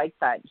exactly like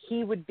that.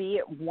 He would be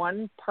at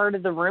one part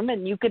of the room,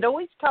 and you could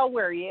always tell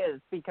where he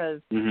is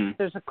because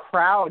there's a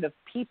crowd of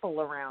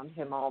people around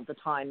him all the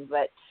time.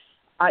 But,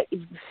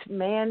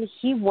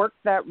 he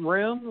worked that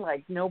room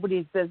like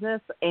nobody's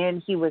business,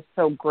 and he was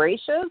so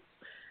gracious.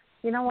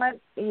 You know what?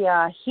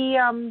 Yeah,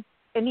 and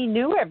he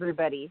knew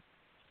everybody.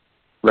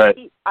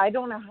 Right. I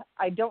don't know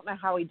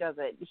how he does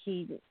it.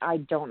 I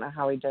don't know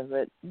how he does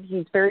it.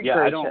 He's very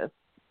gracious.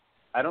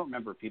 I don't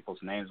remember people's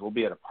names. We'll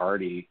be at a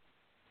party,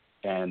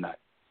 and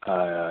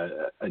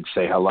I'd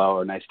say hello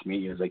or nice to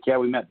meet you. He's like, yeah,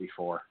 we met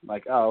before. I'm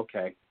like, oh,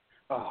 okay.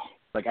 Oh,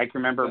 like I can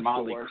remember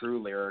Motley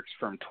Crue lyrics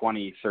from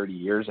 20, 30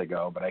 years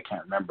ago, but I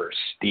can't remember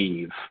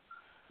Steve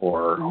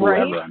or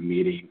whoever I'm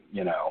meeting.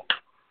 Yeah,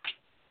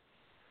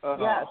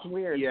 it's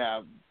weird.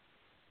 Yeah.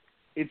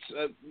 It's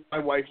my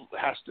wife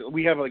has to.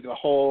 We have a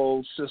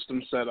whole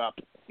system set up,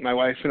 my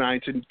wife and I,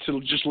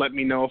 to just let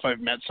me know if I've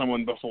met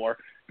someone before,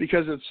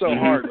 because it's so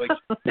hard.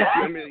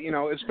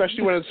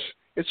 Especially when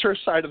it's her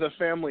side of the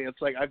family.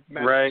 It's like I've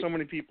met so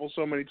many people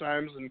so many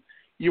times, and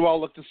you all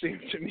look the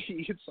same to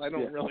me. I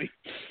don't really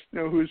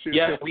know who's who.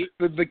 Yeah,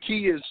 the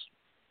key is.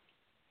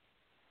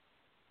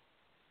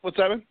 What's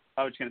that?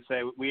 I was going to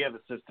say we have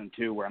a system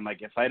too where I'm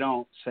like, if I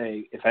don't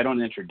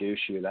introduce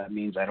you, that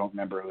means I don't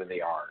remember who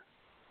they are.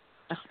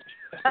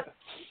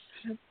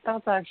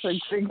 That's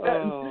actually pretty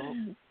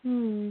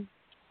good.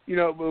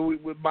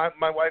 With my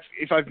wife,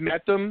 if I've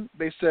met them,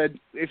 they said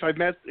if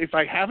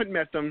I haven't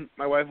met them,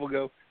 my wife will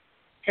go,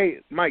 hey,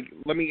 Mike,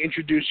 let me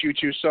introduce you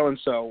to so and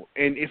so.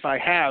 And if I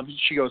have,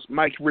 she goes,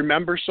 Mike,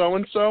 remember so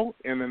and so,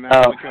 and then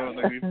that's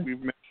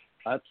we've met.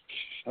 That's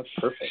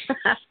perfect.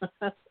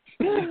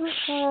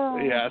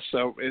 Yeah,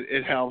 so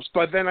it helps.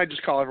 But then I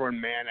just call everyone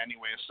man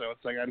anyway, so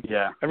it's like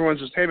everyone's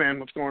just, hey man,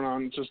 what's going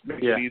on? It's just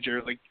makes it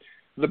easier. Like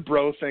the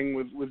bro thing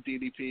with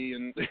DDP,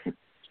 and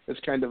it's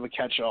kind of a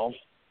catch-all.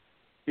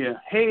 Yeah.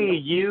 Hey,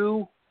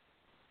 you.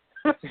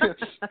 Hey,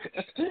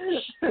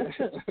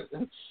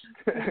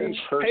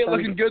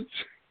 looking good.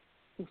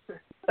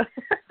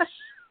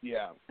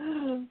 Yeah.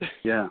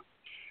 Yeah.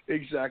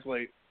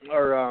 Exactly.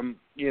 Or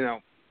you know,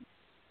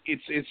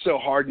 it's so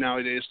hard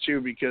nowadays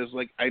too, because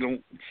like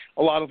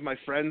a lot of my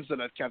friends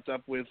that I've kept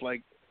up with,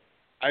 like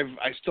I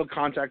still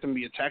contact them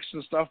via text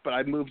and stuff, but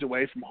I moved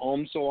away from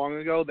home so long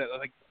ago that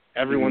like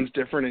everyone's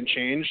different and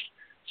changed.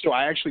 So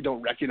I actually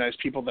don't recognize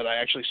people that I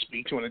actually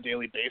speak to on a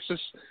daily basis.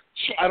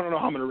 So I don't know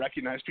how I'm going to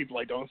recognize people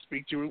I don't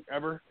speak to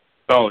ever.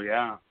 Oh,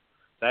 yeah.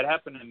 That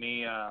happened to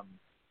me, I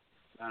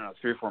don't know,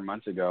 3 or 4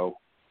 months ago,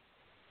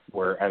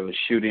 where I was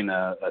shooting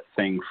a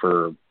thing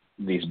for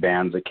these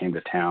bands that came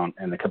to town,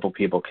 and a couple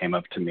people came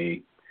up to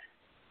me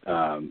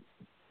because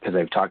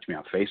they've talked to me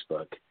on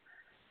Facebook.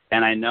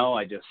 And I know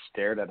I just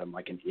stared at them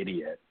like an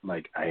idiot.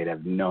 Like, I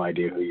have no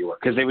idea who you were.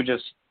 Because they would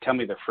just tell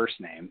me their first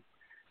name.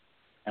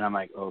 And I'm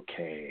like,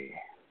 okay,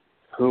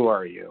 who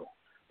are you?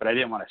 But I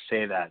didn't want to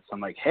say that. So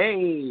I'm like,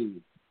 hey,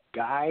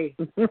 guy.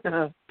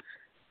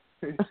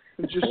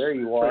 Just there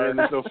you are.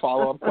 There's no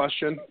follow-up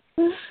question.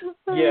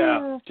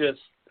 Yeah,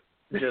 just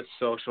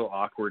social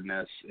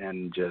awkwardness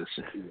and just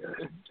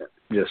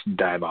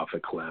dive off a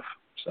cliff.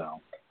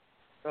 So.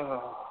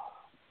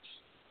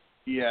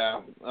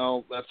 Yeah.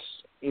 Well, that's,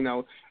 you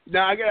know.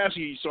 Now I got to ask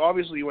you. So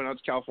obviously you went out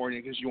to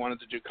California because you wanted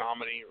to do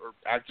comedy or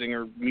acting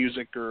or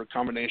music or a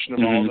combination of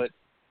all of it.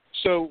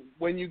 So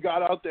when you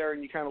got out there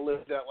and you kind of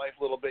lived that life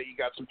a little bit, you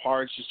got some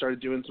parts, you started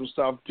doing some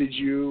stuff. Did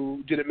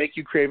it make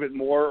you crave it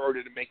more, or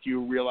did it make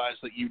you realize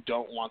that you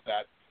don't want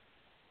that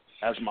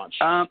as much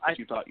as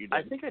you thought you did?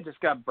 I think I just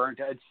got burnt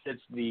out.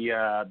 It's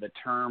the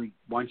term,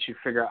 once you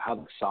figure out how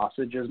the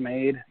sausage is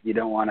made, you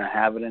don't want to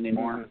have it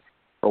anymore.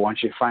 Or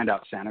once you find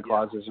out Santa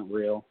Claus isn't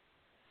real,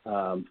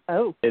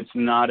 it's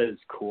not as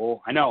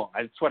cool. I know.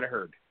 That's what I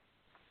heard.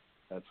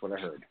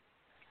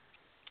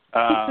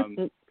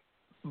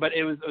 But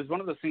it was one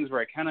of those things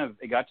where it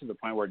got to the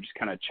point where I just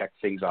kind of checked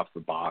things off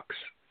the box,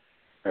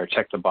 or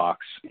checked the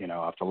box, you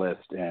know, off the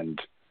list, and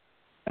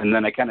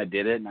then I kind of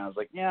did it, and I was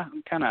like, yeah,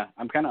 I'm kind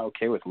of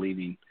okay with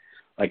leaving.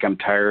 Like, I'm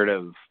tired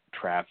of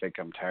traffic.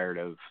 I'm tired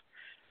of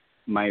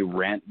my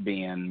rent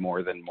being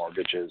more than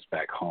mortgages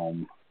back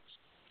home,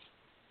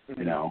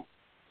 you know,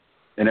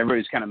 and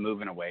everybody's kind of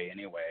moving away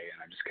anyway,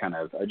 and I'm just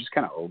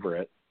kind of over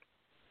it.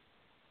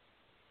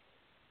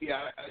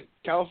 Yeah,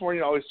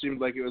 California always seemed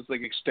like it was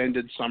like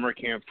extended summer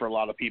camp for a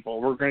lot of people.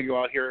 We're going to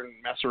go out here and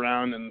mess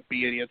around and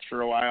be idiots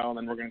for a while, and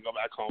then we're going to go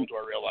back home to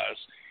our real lives.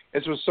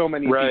 It's with so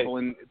many people,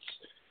 and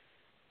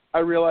I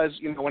realized,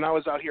 you know, when I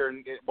was out here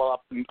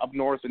up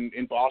north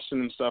in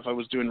Boston and stuff, I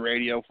was doing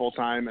radio full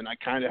time, and I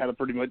kind of had a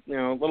pretty much, you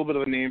know, a little bit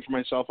of a name for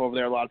myself over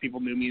there. A lot of people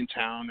knew me in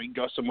town. I'd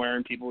go somewhere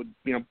and people would,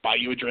 you know, buy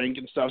you a drink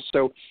and stuff.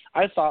 So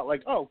I thought,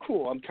 like, oh,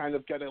 cool, I'm kind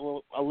of got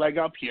a leg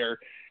up here.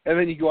 And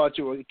then you go out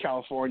to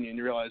California and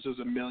you realize there's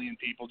a million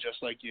people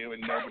just like you,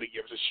 and nobody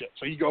gives a shit.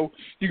 So you go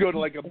to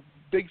like a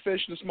big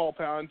fish in a small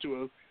pond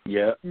to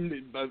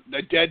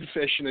a dead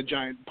fish in a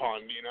giant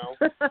pond, you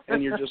know.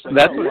 And you're just like,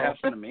 that's what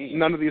happened to me.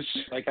 None of these,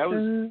 like, I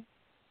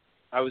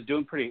was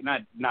doing pretty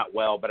not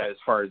well, but as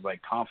far as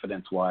like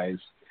confidence wise,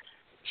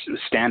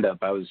 stand up,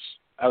 I was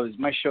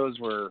my shows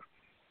were,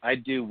 I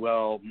do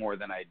well more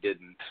than I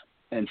didn't,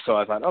 and so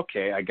I thought,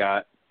 okay, I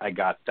got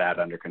that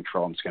under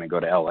control. I'm just going to go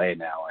to LA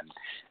now,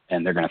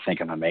 and they're going to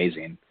think I'm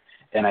amazing.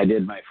 And I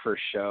did my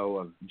first show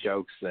of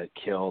jokes that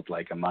killed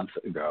like a month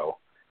ago,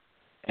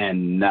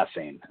 and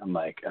nothing. I'm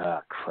like,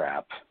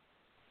 crap.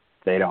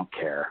 They don't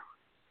care.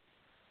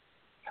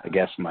 I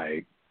guess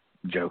my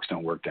jokes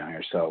don't work down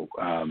here. So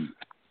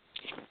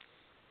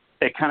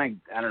it kind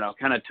of, I don't know,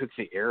 kind of took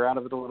the air out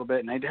of it a little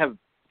bit. And I'd have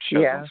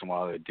shows once in a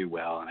while that would do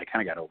well, and I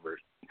kind of got over it.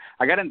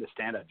 I got into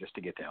stand-up just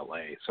to get to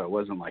LA, so it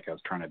wasn't like I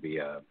was trying to be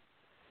a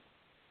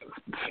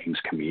famous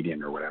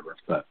comedian or whatever,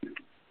 but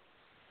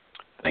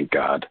thank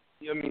God.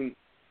 I mean,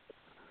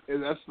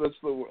 that's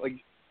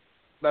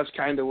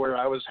kind of where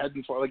I was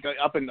heading for. Like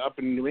up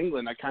in New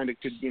England, I kind of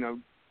could, you know,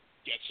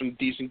 get some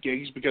decent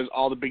gigs because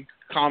all the big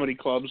comedy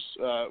clubs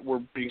were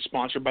being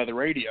sponsored by the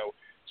radio.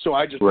 So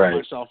I just put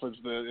myself as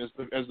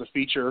the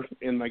feature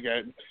in like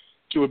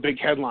to a big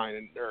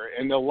headline,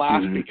 and they'll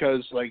laugh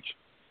because like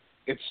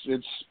it's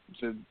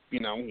you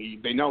know,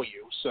 they know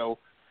you. So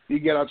you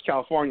get out to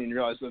California and you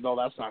realize that,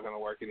 that's not going to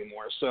work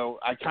anymore. So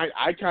I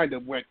kind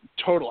of went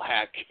total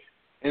heck,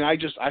 and I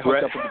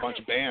hooked up with a bunch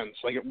of bands.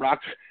 Like at rock,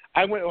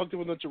 I hooked up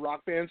with a bunch of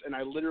rock bands, and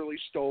I literally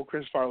stole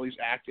Chris Farley's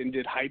act and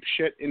did hype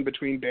shit in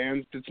between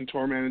bands, did some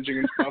tour managing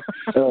and stuff.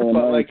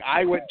 But like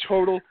I went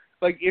total.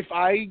 Like if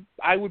I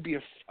would be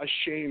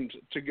ashamed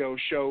to go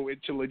show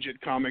it to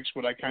legit comics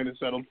what I kind of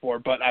settled for,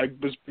 but I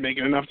was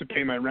making enough to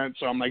pay my rent,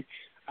 so I'm like,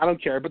 I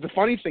don't care. But the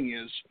funny thing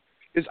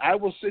is I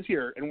will sit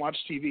here and watch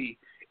TV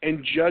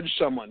and judge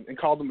someone and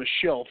call them a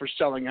shill for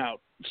selling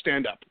out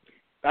stand-up.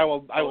 I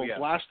will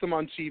blast them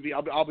on TV.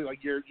 I'll be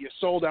like, you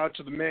sold out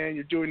to the man.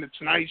 You're doing the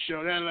Tonight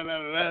Show. Blah, blah,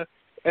 blah, blah.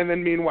 And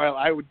then meanwhile,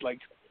 I would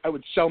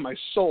sell my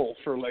soul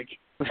for like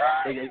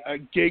a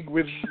gig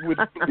with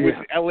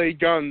LA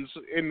Guns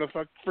in the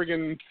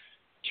friggin'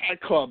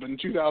 Cat Club in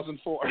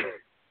 2004.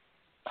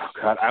 Oh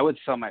God, I would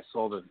sell my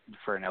soul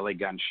for an LA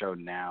Gun show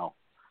now.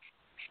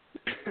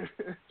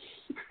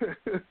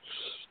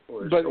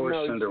 or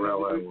no,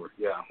 Cinderella,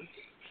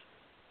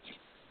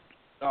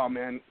 Oh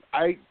man,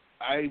 I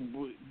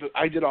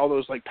did all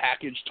those like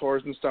package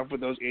tours and stuff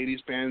with those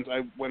 '80s bands.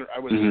 I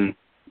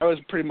was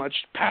pretty much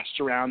passed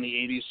around the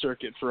 '80s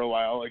circuit for a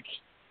while, like.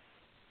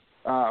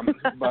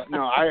 But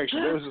no,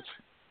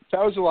 that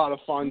was a lot of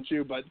fun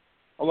too. But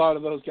a lot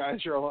of those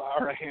guys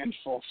are a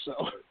handful. So.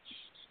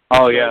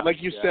 Oh yeah.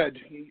 Like you said,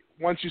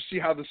 once you see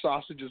how the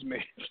sausage is made.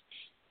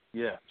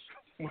 Yeah.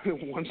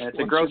 It's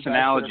a gross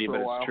analogy, but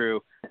it's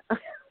true.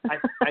 I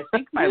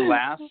think my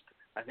last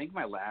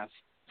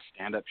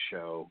stand-up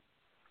show,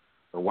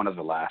 or one of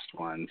the last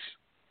ones,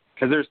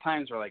 because there's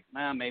times where like,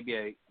 maybe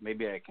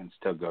I can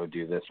still go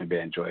do this, maybe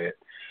I enjoy it.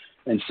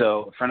 And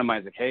so a friend of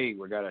mine's like, hey,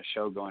 we got a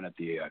show going at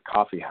the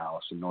coffee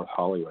house in North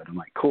Hollywood. I'm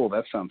like, cool,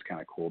 that sounds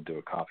kind of cool, do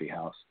a coffee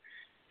house.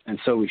 And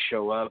so we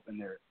show up,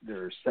 and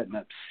they're setting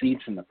up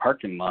seats in the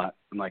parking lot.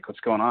 I'm like,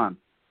 what's going on?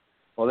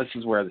 Well, this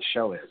is where the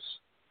show is.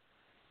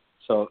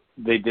 So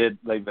they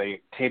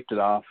taped it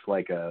off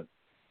like a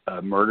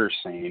murder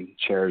scene,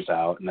 chairs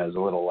out, and there's a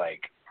little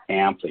like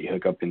amp that you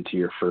hook up into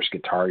your first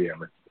guitar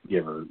you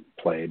ever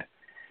played.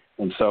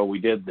 And so we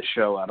did the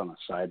show out on the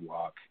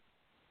sidewalk.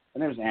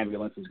 And there's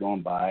ambulances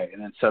going by,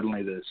 and then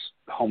suddenly this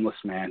homeless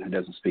man who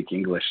doesn't speak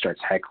English starts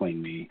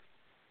heckling me,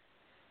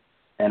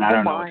 and I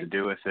don't know what to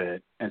do with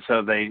it. And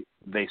so they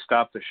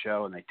stop the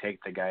show and they take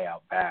the guy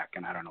out back,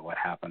 and I don't know what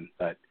happened,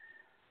 but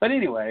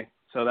anyway,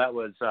 so that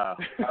was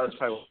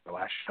probably the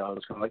last show. I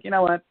was kind of like, you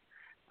know what,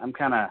 I'm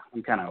kind of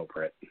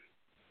over it.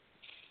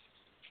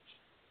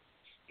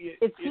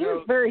 It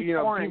seems very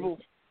foreign.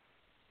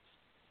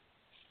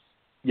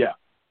 Yeah.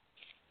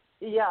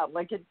 Yeah,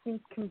 like it seems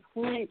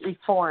completely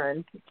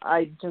foreign.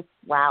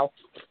 Wow.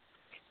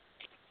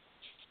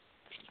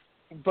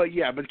 But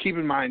keep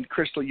in mind,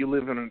 Crystal, you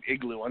live in an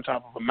igloo on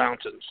top of a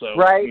mountain, so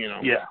right.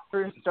 Yeah.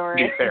 True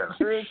story. Be fair.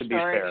 True to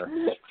story.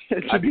 Be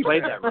fair. I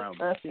played that room.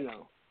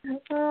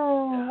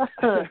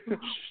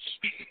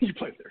 You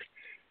played there.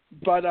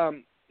 But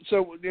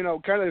so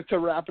kind of to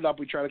wrap it up,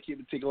 we try to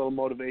take a little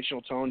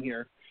motivational tone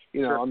here,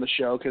 Sure. on the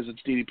show, because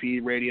it's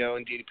DDP Radio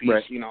and DDP,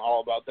 right.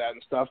 All about that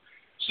and stuff.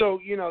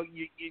 So, you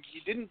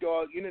didn't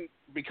go out, you didn't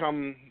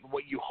become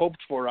what you hoped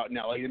for out in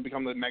LA. You didn't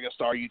become the mega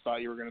star you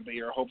thought you were going to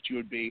be or hoped you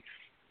would be.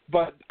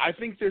 But I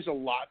think there's a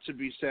lot to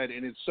be said,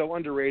 and it's so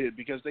underrated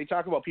because they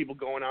talk about people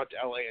going out to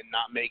LA and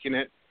not making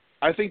it.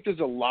 I think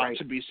there's a lot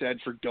to be said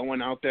for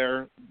going out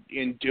there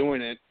and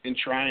doing it and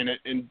trying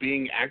it and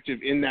being active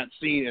in that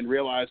scene and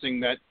realizing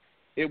that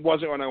it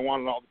wasn't what I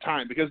wanted all the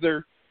time, because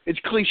it's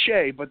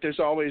cliche, but there's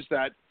always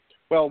that,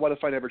 well, what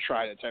if I never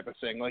tried it type of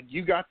thing. Like,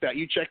 you got that.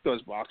 You checked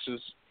those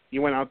boxes.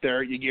 You went out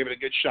there, you gave it a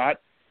good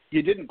shot.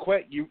 You didn't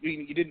quit. You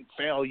didn't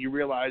fail. You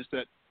realized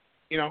that,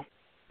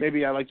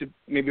 maybe I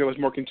was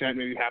more content,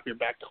 maybe happier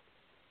back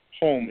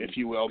home, if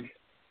you will.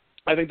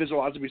 I think there's a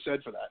lot to be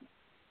said for that.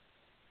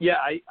 Yeah,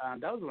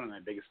 that was one of my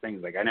biggest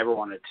things. Like, I never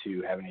wanted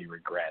to have any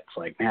regrets.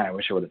 Like, man, I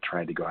wish I would have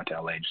tried to go out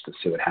to LA just to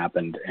see what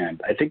happened.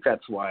 And I think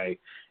that's why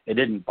it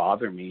didn't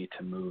bother me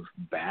to move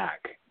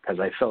back, because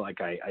I felt like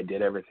I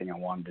did everything I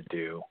wanted to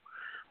do.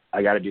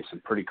 I got to do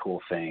some pretty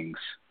cool things.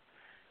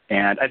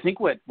 And I think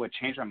what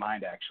changed my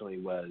mind actually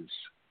was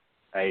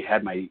I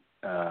had my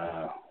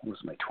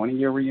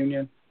 20-year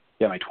reunion?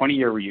 Yeah, my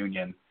 20-year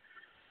reunion.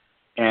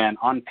 And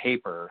on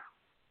paper,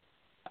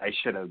 I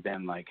should have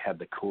been had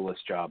the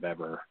coolest job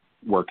ever,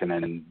 working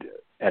and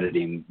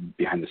editing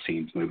behind the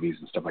scenes movies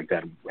and stuff like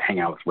that, hang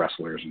out with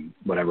wrestlers and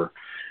whatever.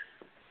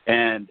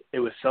 And it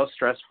was so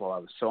stressful. I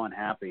was so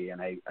unhappy. And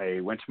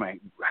I went to my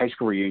high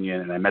school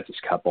reunion and I met this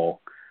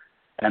couple.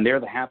 And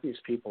they're the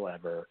happiest people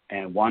ever.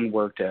 And one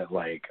worked at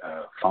a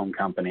phone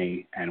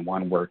company, and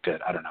one worked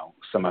at, I don't know,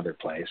 some other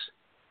place.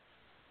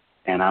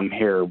 And I'm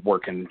here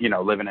working,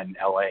 living in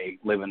LA,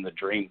 living the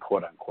dream,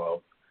 quote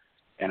unquote.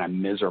 And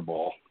I'm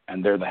miserable.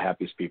 And they're the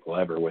happiest people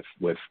ever with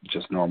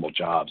just normal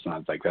jobs. And I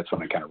was like, that's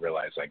when I kind of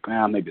realized,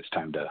 maybe it's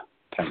time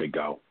to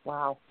go.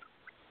 Wow.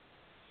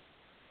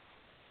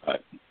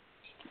 But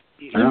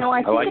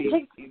I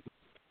think it takes.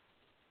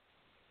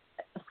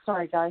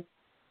 Sorry, guys.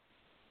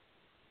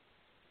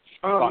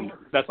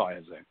 That's all I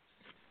had to say.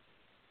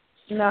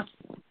 No,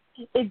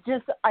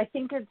 I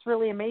think it's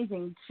really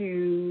amazing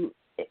to,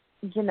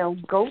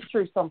 go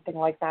through something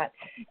like that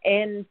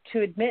and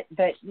to admit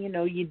that,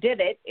 you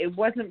did it. It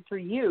wasn't for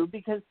you,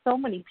 because so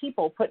many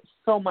people put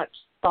so much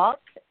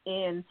stock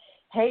in,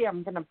 hey,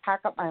 I'm going to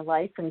pack up my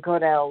life and go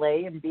to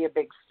LA and be a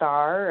big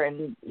star.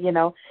 And,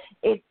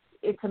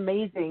 it's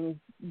amazing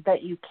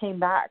that you came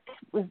back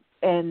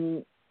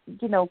and,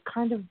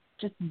 kind of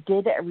just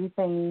did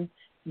everything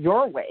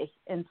your way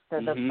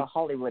instead of the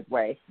Hollywood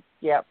way.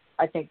 Yep.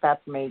 I think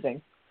that's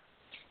amazing.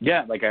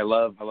 Yeah. I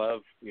love,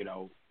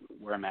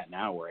 where I'm at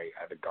now, where I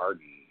have a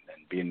garden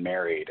and being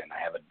married and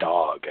I have a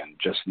dog, and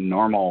just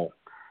normal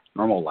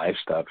life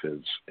stuff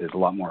is a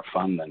lot more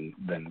fun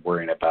than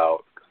worrying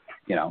about,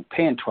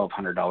 paying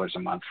 $1,200 a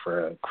month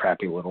for a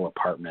crappy little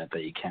apartment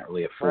that you can't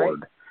really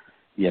afford,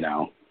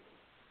 Yeah.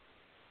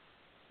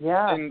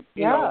 And,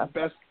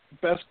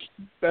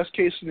 best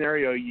case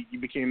scenario, you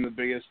became the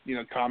biggest,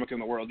 comic in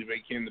the world. You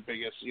became the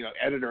biggest,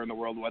 editor in the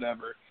world,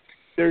 whatever.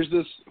 There's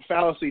this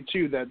fallacy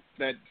too that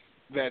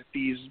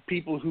these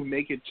people who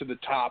make it to the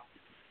top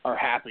are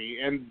happy,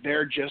 and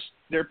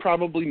they're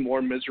probably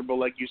more miserable,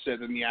 like you said,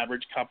 than the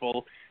average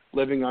couple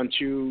living on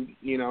two,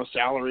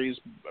 salaries,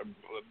 a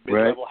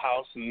mid-level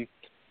house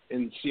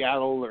in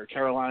Seattle or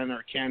Carolina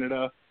or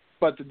Canada.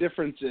 But the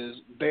difference is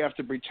they have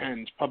to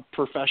pretend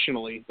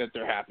professionally that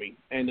they're happy,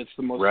 and it's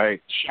the most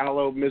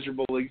shallow,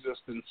 miserable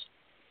existence.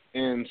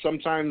 And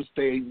sometimes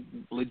they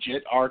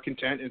legit are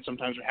content, and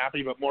sometimes they're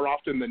happy, but more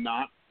often than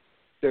not,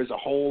 there's a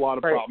whole lot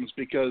of problems,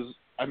 because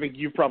I think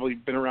you've probably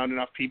been around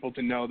enough people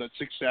to know that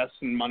success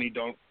and money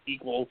don't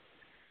equal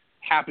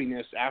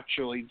happiness.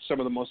 Actually, some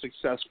of the most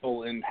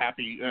successful and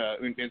happy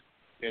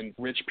and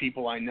rich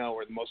people I know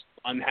are the most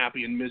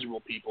unhappy and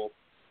miserable people.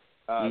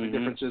 The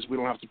difference is we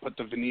don't have to put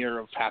the veneer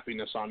of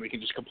happiness on. We can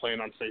just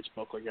complain on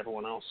Facebook like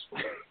everyone else.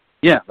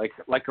 Yeah,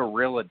 like a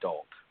real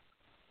adult.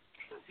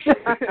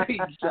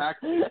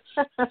 Exactly.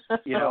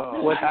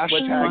 What's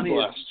funny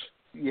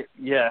is,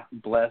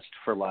 blessed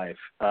for life.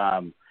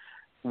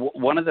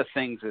 One of the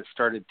things that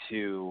started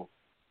to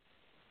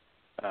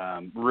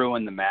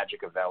ruin the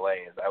magic of LA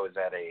is I was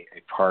at a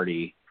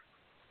party,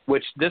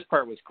 which this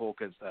part was cool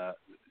because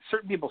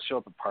certain people show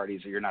up at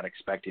parties that you're not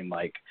expecting.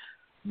 Like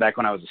back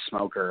when I was a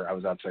smoker, I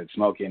was outside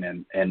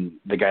smoking, and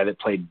the guy that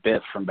played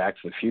Biff from Back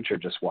to the Future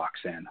just walks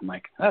in. I'm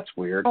like, that's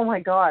weird. Oh my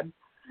God.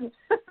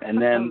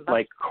 And then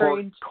like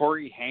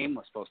Corey Haim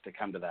was supposed to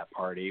come to that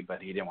party,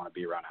 but he didn't want to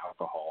be around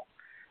alcohol.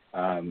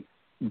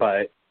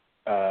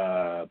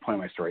 Point of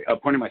my story.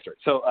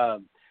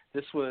 So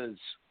this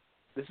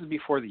is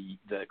before the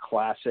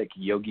classic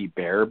Yogi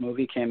Bear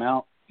movie came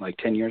out, like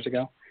 10 years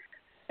ago.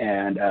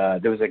 And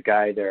there was a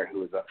guy there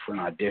who was up for an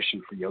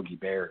audition for Yogi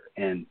Bear,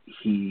 and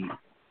he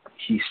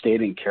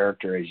stayed in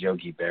character as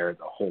Yogi Bear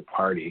the whole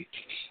party.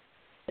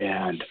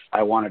 And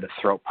I wanted to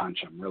throat punch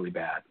him really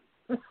bad.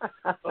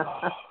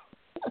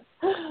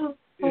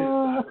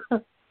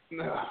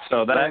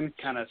 So that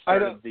kind of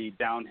started the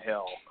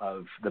downhill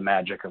of the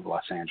magic of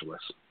Los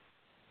Angeles.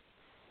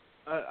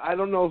 I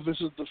don't know if this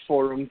is the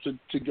forum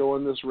to go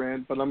on this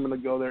rant, but I'm going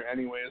to go there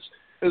anyways.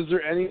 Is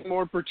there any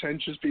more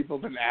pretentious people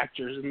than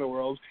actors in the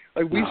world?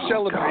 Like, we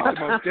celebrate the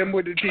most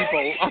dim-witted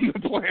people on the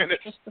planet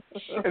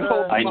and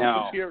hold them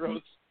up as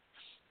heroes.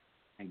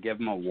 And give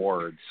them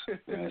awards. And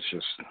it's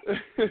just...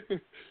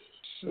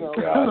 I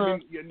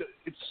mean,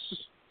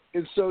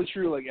 it's so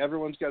true. Like,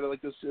 everyone's got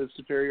like this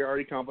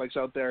superiority complex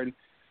out there, and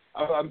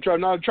I'm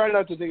trying not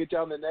to take it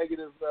down the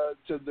negative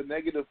to the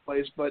negative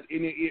place, but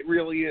it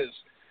really is.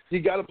 You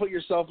got to put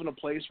yourself in a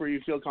place where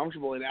you feel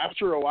comfortable, and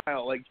after a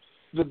while, like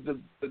the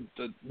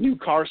new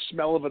car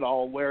smell of it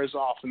all wears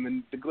off, and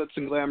then the glitz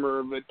and glamour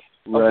of it,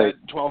 of that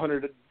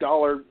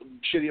 $1,200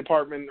 shitty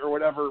apartment or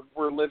whatever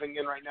we're living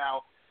in right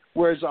now,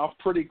 wears off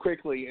pretty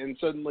quickly, and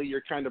suddenly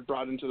you're kind of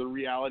brought into the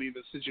reality of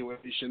the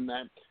situation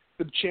that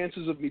the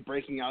chances of me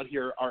breaking out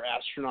here are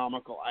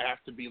astronomical. I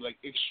have to be like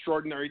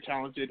extraordinary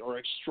talented or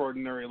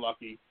extraordinary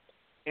lucky.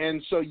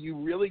 And so you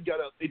really got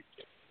to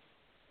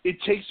it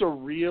takes a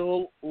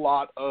real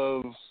lot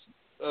of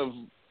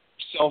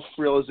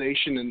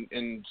self-realization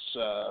and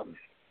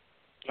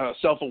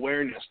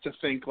self-awareness to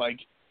think like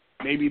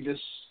maybe this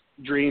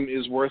dream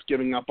is worth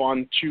giving up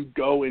on to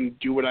go and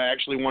do what I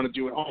actually want to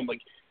do at home.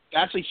 Like,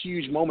 that's a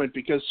huge moment,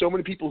 because so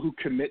many people who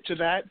commit to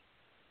that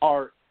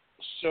are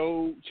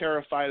so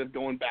terrified of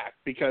going back,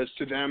 because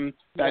to them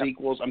that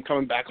equals I'm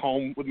coming back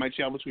home with my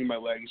tail between my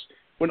legs,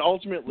 when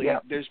ultimately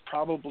there's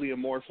probably a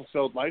more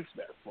fulfilled life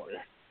there for you.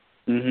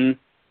 Mhm.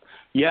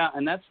 Yeah,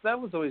 and that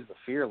was always the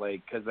fear,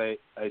 like, because I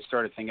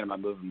started thinking about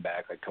moving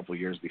back like a couple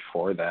of years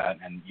before that,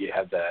 and you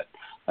have that,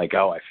 like,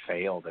 oh, I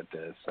failed at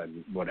this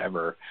and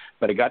whatever.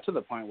 But it got to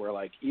the point where,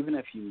 like, even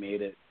if you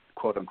made it,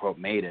 quote unquote,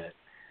 made it,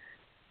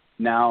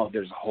 now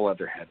there's a whole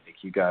other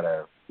headache. You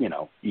gotta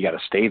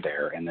stay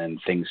there, and then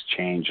things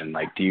change, and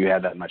like, do you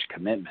have that much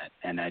commitment?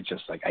 And I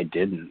just I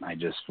didn't. I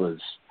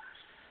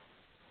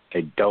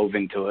dove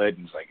into it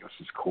and was like, this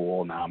is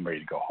cool. Now I'm ready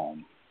to go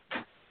home.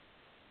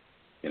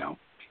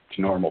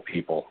 To normal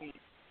people.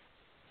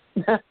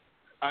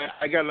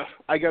 I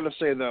gotta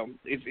say though,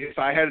 if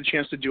I had a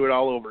chance to do it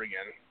all over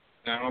again,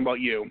 I don't know about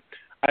you,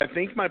 I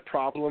think my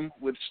problem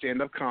with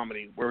stand-up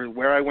comedy,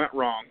 where I went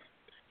wrong,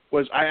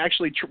 was I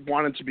actually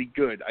wanted to be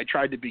good. I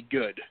tried to be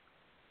good.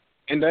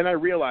 And then I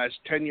realized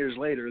 10 years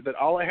later that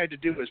all I had to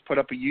do was put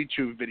up a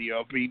YouTube video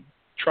of me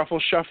truffle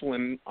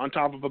shuffling on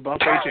top of a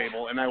buffet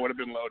table, and I would have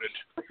been loaded.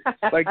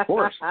 Like, of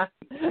course.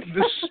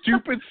 The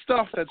stupid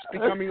stuff that's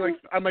becoming like,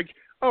 I'm like,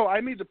 oh,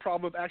 I made the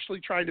problem of actually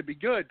trying to be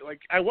good.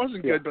 Like, I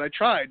wasn't good, but I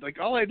tried. Like,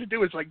 all I had to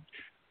do was, like,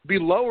 be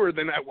lower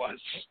than I was.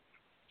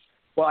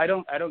 Well, I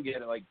don't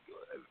get it. Like,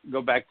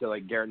 go back to,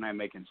 like, Garrett and I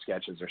making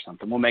sketches or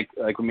something. We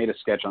made a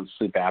sketch on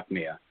sleep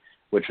apnea,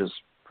 which was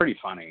pretty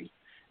funny,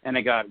 and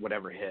it got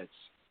whatever hits.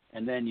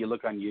 And then you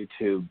look on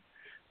YouTube,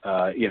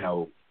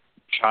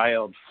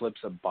 child flips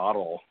a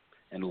bottle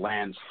and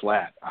lands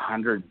flat,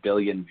 100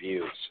 billion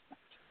views.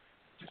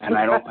 And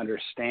I don't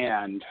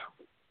understand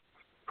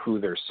who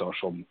their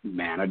social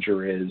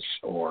manager is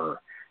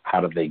or how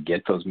do they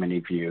get those many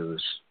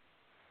views,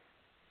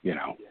 you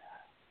know.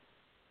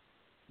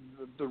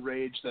 The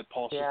rage that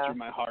pulses through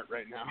my heart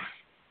right now.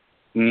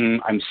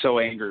 I'm so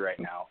angry right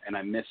now, and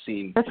I'm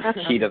missing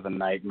Heat of the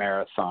Night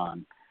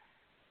Marathon,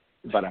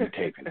 but I'm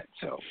taping it,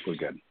 so we're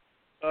good.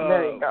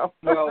 There you go.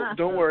 Well,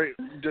 don't worry.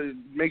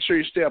 Make sure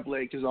you stay up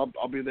late because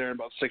I'll be there in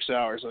about 6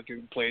 hours. I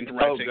can play into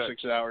take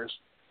 6 hours.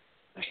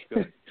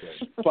 Good.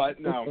 But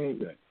no.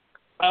 Good.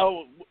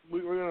 Oh, we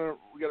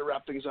got to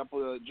wrap things up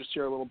just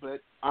here a little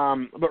bit.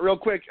 But real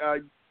quick,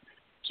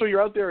 so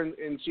you're out there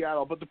in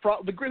Seattle, but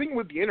the great thing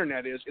with the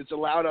internet is it's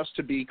allowed us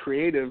to be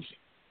creative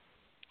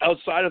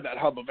outside of that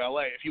hub of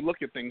LA. If you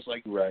look at things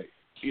like,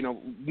 you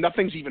know,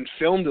 nothing's even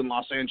filmed in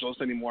Los Angeles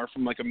anymore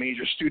from like a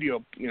major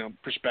studio, you know,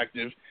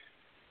 perspective.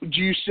 Do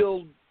you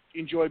still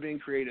enjoy being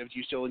creative? Do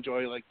you still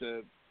enjoy like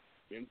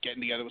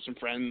getting together with some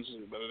friends,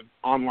 whether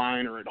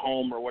online or at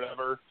home or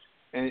whatever,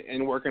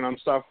 and working on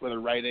stuff, whether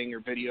writing or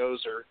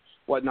videos or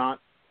whatnot?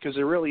 Because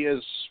there really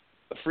is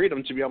a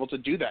freedom to be able to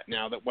do that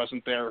now that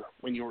wasn't there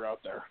when you were out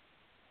there.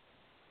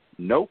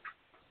 Nope.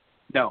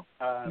 No.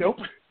 Nope.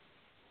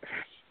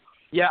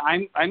 Yeah,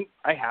 I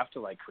have to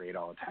like create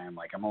all the time.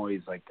 Like I'm always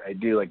like I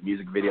do like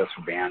music videos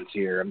for bands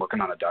here. I'm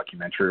working on a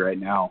documentary right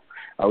now.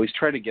 I always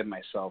try to give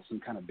myself some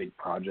kind of big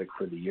project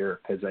for the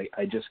year because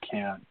I just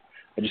can't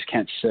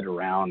sit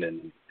around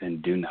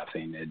and do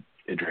nothing.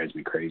 It drives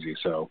me crazy.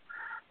 So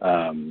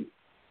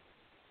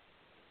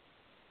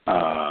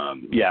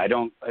yeah, I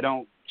don't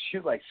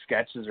shoot like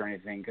sketches or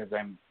anything because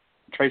I'm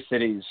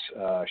Tri-Cities.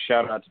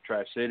 Shout out to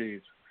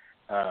Tri-Cities,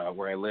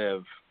 where I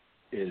live.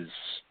 There's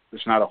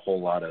not a whole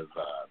lot of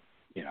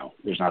you know,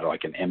 there's not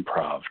like an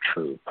improv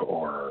troupe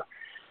or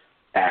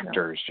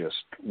actors just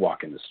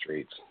walking the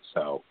streets.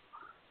 So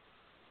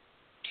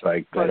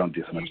I don't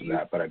do so much of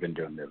that, but I've been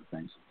doing the other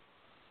things.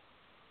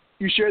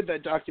 You shared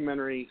that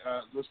documentary,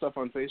 the stuff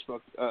on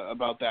Facebook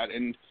about that,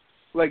 and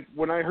like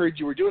when I heard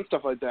you were doing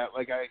stuff like that,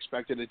 like I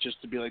expected it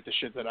just to be like the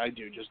shit that I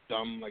do, just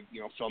dumb, like,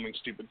 you know, filming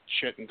stupid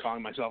shit and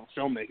calling myself a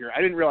filmmaker. I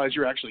didn't realize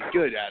you're actually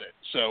good at it.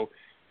 So,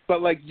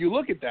 but like you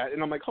look at that,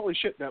 and I'm like, holy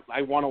shit, that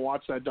I want to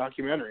watch that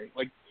documentary.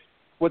 Like,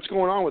 what's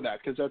going on with that?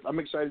 Because I'm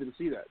excited to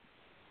see that.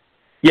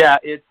 Yeah,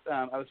 it's.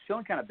 I was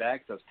feeling kind of bad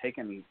because I was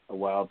taking a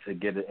while to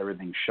get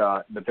everything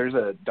shot. But there's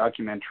a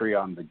documentary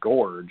on the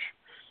Gorge,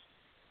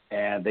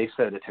 and they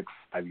said it took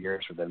 5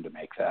 years for them to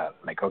make that.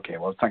 I'm like, okay,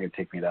 well, it's not going to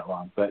take me that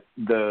long. But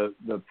the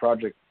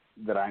project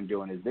that I'm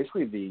doing is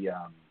basically the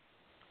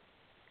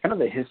kind of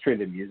the history of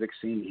the music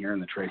scene here in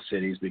the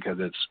Tri-Cities, because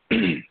it's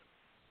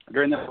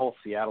during the whole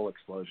Seattle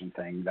explosion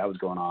thing that was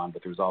going on,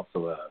 but there was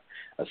also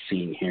a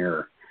scene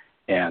here.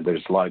 And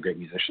there's a lot of great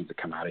musicians that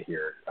come out of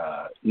here.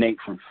 Nate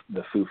from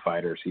the Foo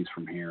Fighters, he's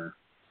from here.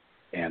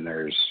 And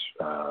there's,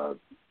 I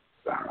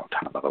don't know, a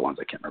ton of other ones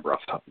I can't remember off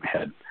the top of my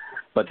head.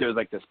 But there's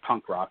like this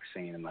punk rock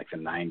scene in like the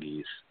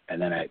 90s.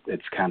 And then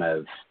it's kind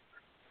of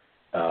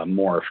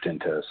morphed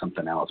into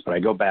something else. But I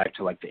go back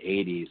to like the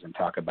 80s and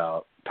talk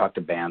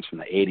to bands from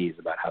the 80s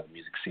about how the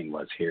music scene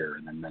was here.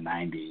 And then the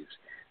 90s.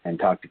 And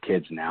talk to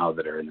kids now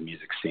that are in the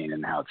music scene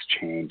and how it's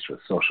changed with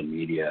social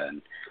media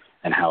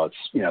and how it's,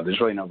 you know, there's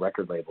really no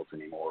record labels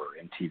anymore, or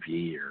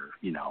MTV or,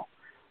 you know,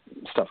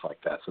 stuff like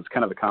that. So it's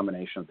kind of a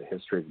combination of the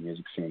history of the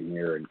music scene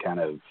here and kind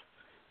of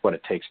what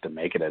it takes to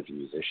make it as a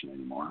musician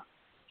anymore.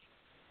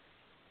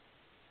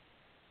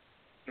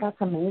 That's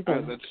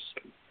amazing.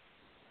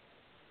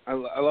 I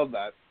love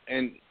that.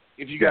 And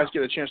if you guys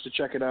get a chance to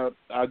check it out,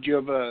 do you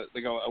have a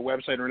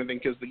website or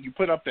anything? Because you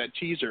put up that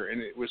teaser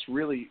and it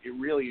really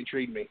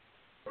intrigued me.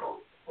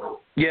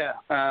 Yeah,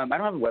 I don't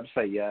have a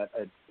website yet.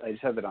 I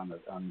just have it on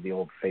the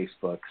old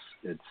Facebooks.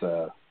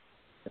 It's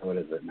what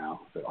is it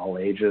now? Is it All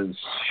Ages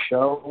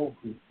Show?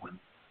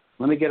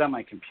 Let me get on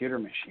my computer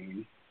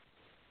machine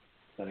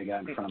that I got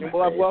in front of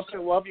my face.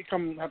 We'll have you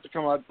come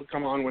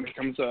on when it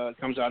comes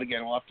out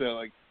again. We'll have to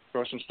like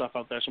throw some stuff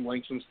out there, some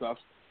links and stuff.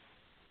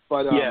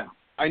 But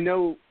I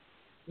know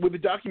with the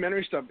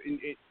documentary stuff,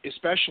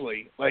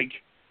 especially like.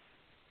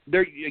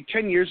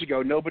 10 years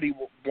ago, nobody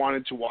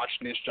wanted to watch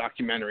niche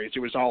documentaries. It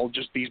was all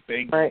just these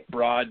big,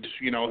 broad,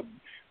 you know,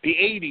 the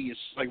 80s,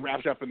 like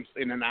wrapped up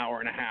in an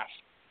hour and a half.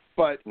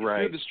 But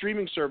through the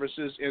streaming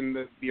services and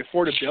the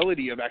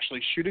affordability of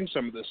actually shooting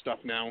some of this stuff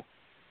now,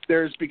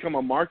 there's become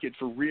a market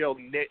for real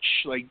niche,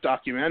 like,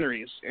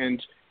 documentaries.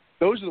 And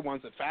those are the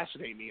ones that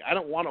fascinate me. I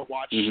don't want to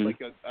watch, like,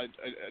 a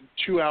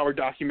 2-hour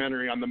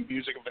documentary on the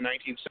music of the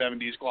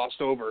 1970s glossed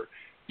over.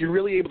 You're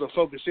really able to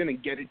focus in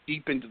and get it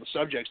deep into the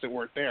subjects that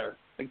weren't there.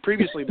 Like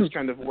previously, this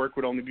kind of work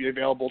would only be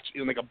available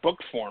in like a book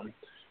form,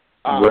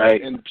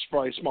 and it's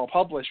probably small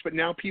published. But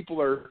now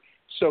people are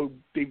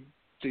the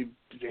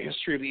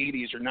history of the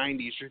 80s or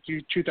 90s or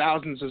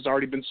 2000s has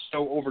already been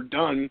so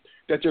overdone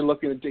that they're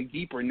looking to dig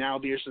deeper. Now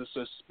there's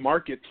this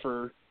market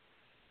for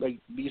like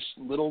these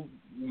little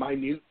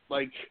minute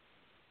like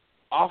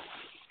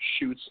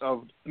offshoots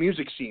of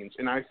music scenes,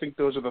 and I think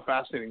those are the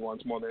fascinating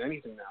ones more than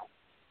anything now.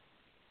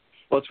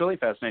 Well, it's really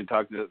fascinating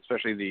talking to,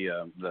 especially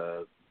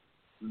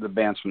the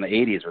bands from the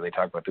 80s where they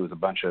talk about there was a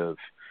bunch of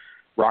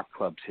rock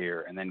clubs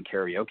here, and then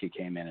karaoke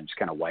came in and just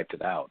kind of wiped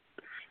it out.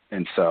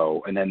 And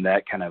then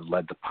that kind of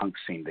led the punk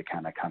scene to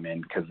kind of come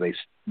in because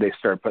they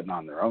started putting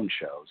on their own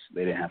shows.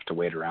 They didn't have to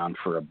wait around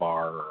for a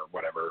bar or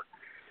whatever,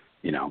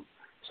 you know.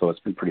 So it's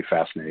been pretty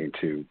fascinating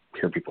to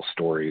hear people's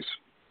stories.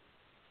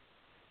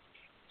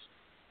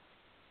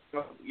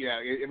 Well, yeah,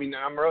 I mean,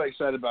 I'm really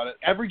excited about it.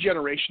 Every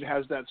generation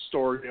has that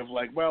story of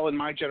like, well, in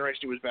my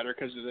generation it was better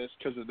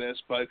because of this,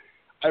 but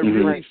I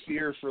really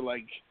fear for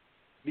like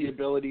the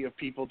ability of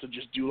people to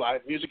just do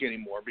live music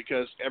anymore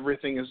because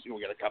everything is,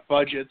 we got to cut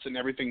budgets and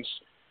everything's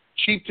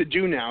cheap to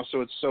do now,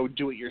 so it's so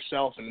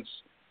do-it-yourself, and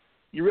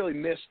you really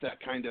miss that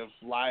kind of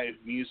live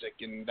music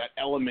and that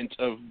element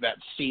of that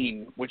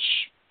scene, which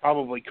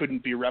probably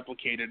couldn't be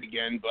replicated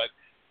again. But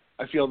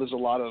I feel there's a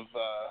lot of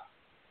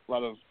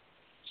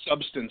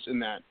substance in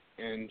that,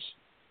 and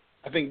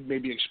I think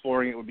maybe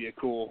exploring it would be a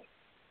cool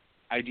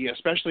idea,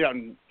 especially out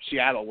in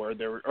Seattle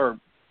or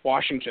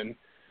Washington,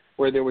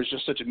 where there was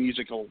just such a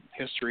musical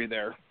history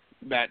there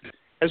that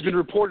has been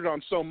reported on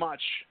so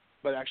much,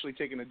 but actually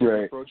taking a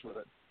different approach with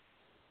it.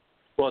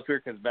 Well, it's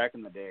weird because back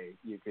in the day,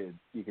 you could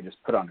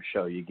just put on a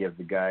show. You give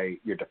the guy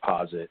your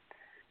deposit,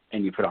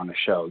 and you put on a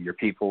show. Your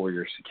people or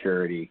your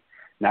security.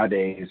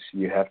 Nowadays,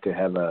 you have to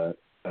have a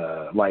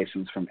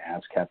license from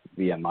ASCAP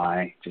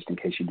VMI just in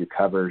case you do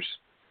covers.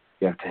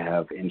 You have to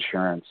have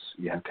insurance.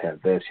 You have to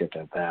have this. You have to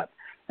have that.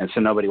 And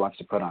so nobody wants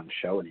to put on a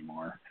show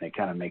anymore, and it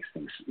kind of makes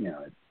things,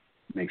 it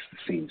makes the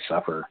scene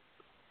suffer.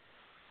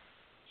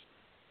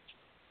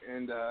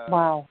 And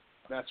wow,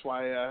 that's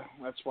why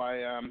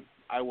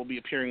I will be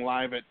appearing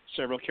live at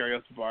several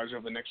karaoke bars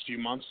over the next few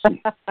months.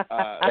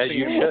 As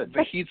you should.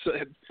 The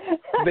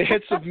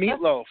hits of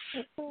Meatloaf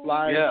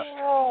live. Yeah.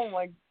 Oh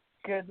my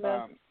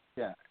goodness.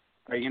 Yeah.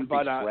 Are you going to be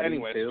sweating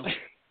anyways. too?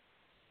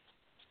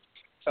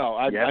 Oh,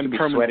 I'm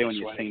permanently sweaty when sweaty.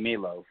 you sing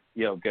Meatloaf.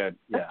 Yo, good.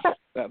 Yeah.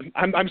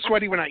 I'm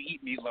sweaty when I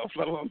eat meatloaf,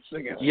 let alone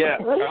sing it. Yeah.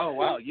 Oh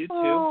wow, you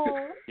too.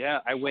 Yeah,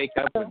 I wake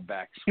up with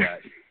back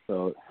sweat.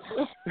 So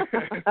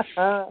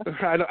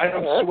I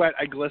don't sweat.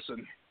 I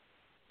glisten.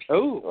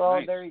 Oh, well,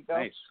 nice. there you go.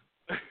 Nice.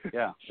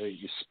 Yeah,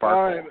 you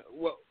sparkle.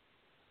 Well,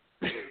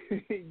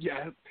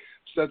 yeah,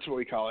 that's what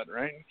we call it,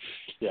 right?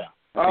 Yeah.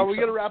 We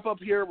got to wrap up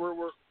here.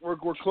 We're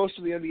close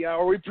to the end of the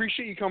hour. We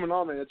appreciate you coming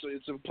on, man.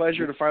 It's a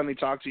pleasure to finally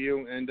talk to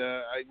you. And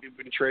I've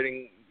been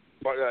trading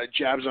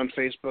jabs on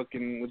Facebook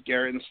and with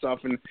Garrett and stuff.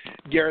 And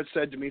Garrett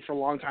said to me for a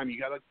long time, you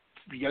gotta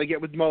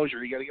get with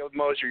Moser. You gotta get with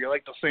Moser. You're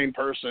like the same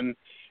person.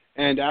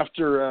 And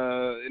after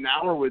an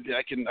hour with you,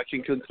 I can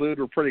conclude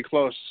we're pretty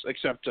close.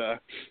 Except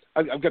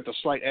I've got the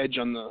slight edge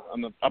on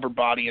the upper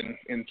body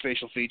and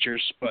facial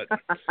features. But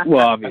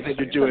well, I think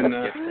you're doing.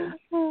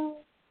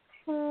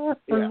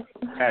 Yeah.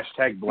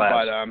 Hashtag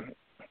blessed.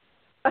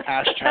 But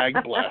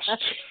hashtag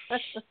blessed.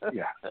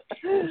 Yeah.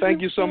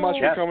 Thank you so much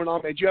for coming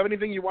on, man. Do you have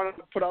anything you want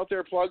to put out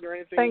there, plug or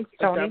anything? Thanks,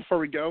 like Tony. that before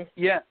we go?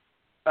 Yeah.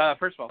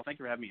 First of all, thank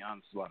you for having me on.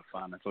 This is a lot of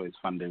fun. It's always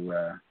fun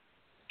to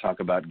talk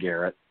about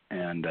Garrett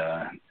and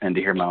to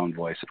hear my own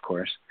voice, of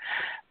course.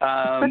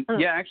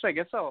 Yeah, actually, I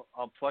guess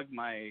I'll plug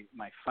my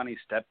Funny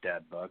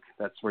Stepdad book.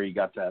 That's where you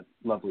got that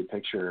lovely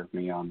picture of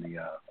me on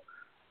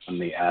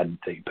the ad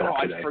that you put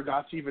up today. I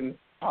forgot to even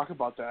talk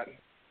about that.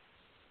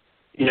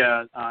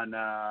 Yeah, on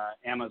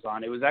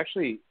Amazon.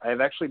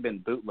 I've actually been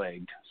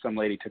bootlegged. Some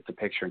lady took the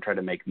picture and tried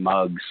to make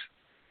mugs,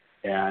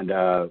 and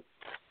the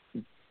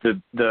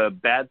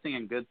bad thing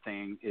and good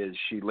thing is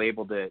she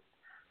labeled it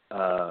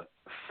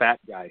Fat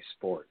Guy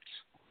Sports.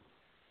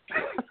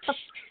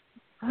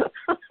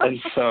 And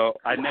so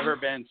I've never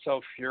been so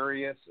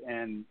furious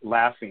and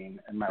laughing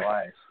in my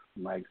life.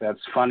 Like, that's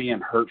funny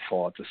and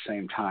hurtful at the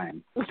same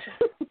time.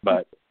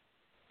 But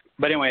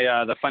anyway,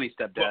 the Funny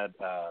Stepdad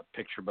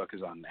picture book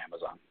is on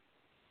Amazon.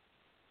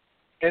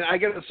 And I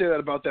got to say that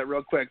about that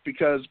real quick,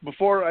 because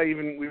before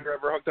we were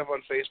ever hooked up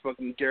on Facebook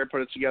and Garrett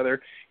put it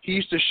together, he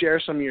used to share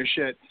some of your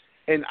shit,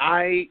 and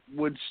I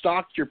would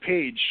stalk your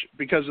page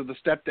because of the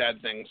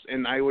stepdad things,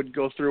 and I would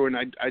go through and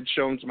I'd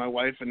show them to my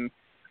wife, and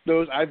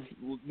those I've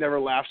never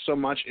laughed so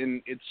much,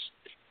 and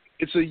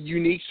it's a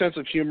unique sense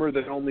of humor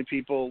that only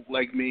people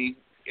like me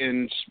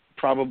and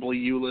probably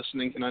you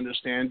listening can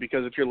understand,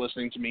 because if you're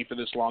listening to me for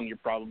this long, you're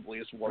probably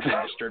as warped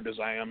and disturbed as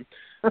I am.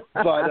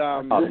 But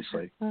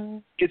obviously,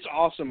 it's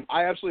awesome.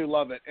 I absolutely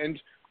love it. And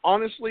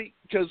honestly,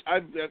 because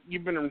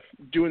you've been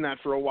doing that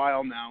for a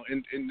while now,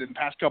 and in the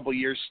past couple of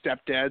years,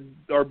 stepdad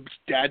or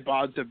dad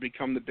bods have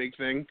become the big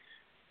thing.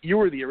 You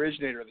were the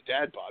originator of the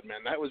dad bod,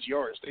 man. That was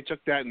yours. They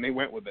took that and they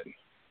went with it.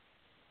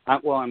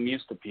 I'm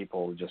used to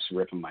people just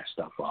ripping my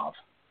stuff off.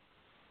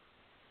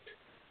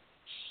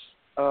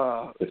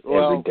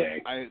 Every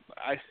day.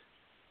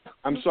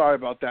 I'm sorry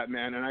about that,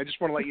 man, and I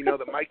just want to let you know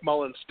that Mike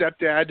Mullen's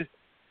Stepdad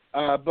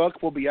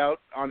book will be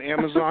out on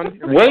Amazon.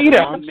 Wait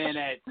a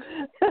minute.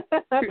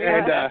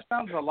 And that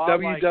sounds a lot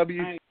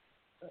WW.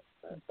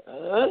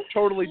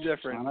 Totally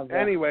different.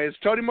 Anyways,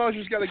 Tony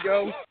Moser's got to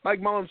go.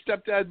 Mike Mullen's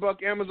Stepdad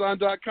book,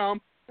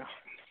 Amazon.com.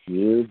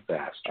 You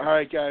bastard. All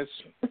right, guys.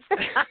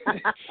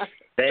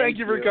 Thank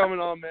you for coming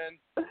on, man.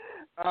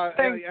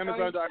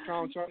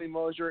 Amazon.com, Tony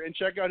Moser, and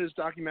check out his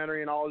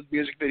documentary and all his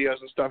music videos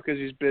and stuff because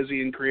he's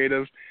busy and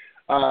creative,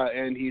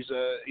 and he's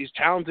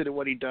talented at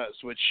what he does,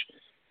 which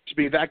to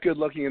be that good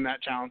looking and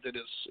that talented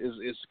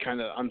is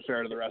kind of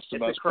unfair to the rest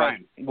of us. It's a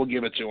crime. But we'll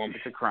give it to him.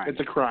 It's a crime. It's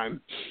a crime.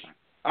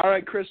 All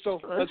right,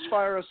 Crystal, let's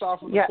fire us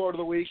off with the quote of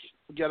the week.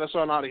 Get us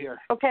on out of here.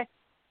 Okay.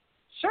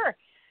 Sure.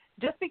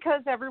 Just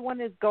because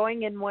everyone is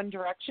going in one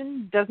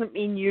direction doesn't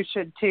mean you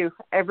should too.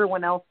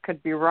 Everyone else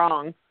could be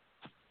wrong.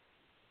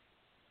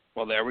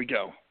 Well, there we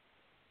go.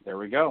 There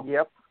we go.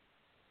 Yep.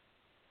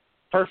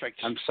 Perfect.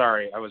 I'm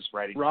sorry. I was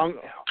writing wrong.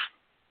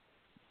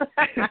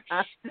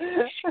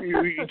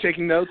 You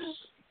taking notes?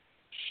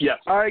 Yes.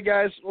 All right,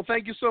 guys. Well,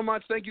 thank you so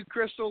much. Thank you,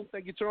 Crystal.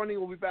 Thank you, Tony.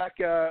 We'll be back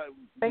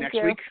next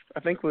week, I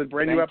think, with a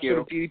brand new episode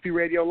of DDP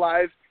Radio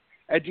Live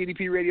at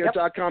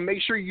ddpradio.com. Yep.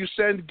 Make sure you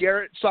send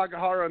Garrett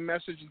Sakahara a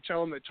message and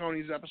tell him that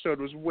Tony's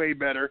episode was way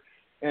better.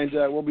 And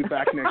we'll be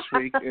back next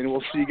week, and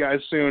we'll see you guys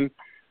soon.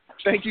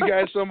 Thank you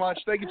guys so much.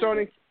 Thank you,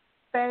 Tony.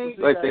 Thanks.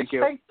 Thank you.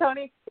 Thanks,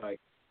 Tony. Bye.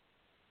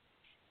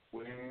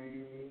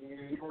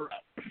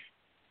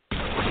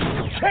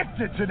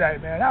 Kicked it today,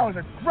 man. That was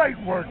a great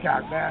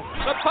workout, man.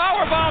 The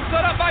power bomb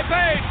set up by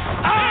Page.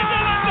 Into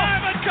the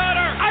Diamond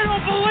Cutter. I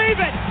don't believe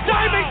it.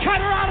 Diamond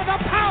Cutter out of the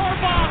power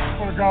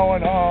bomb. We're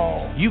going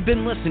home. You've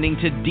been listening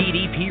to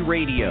DDP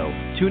Radio.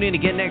 Tune in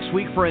again next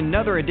week for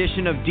another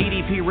edition of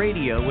DDP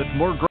Radio with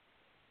more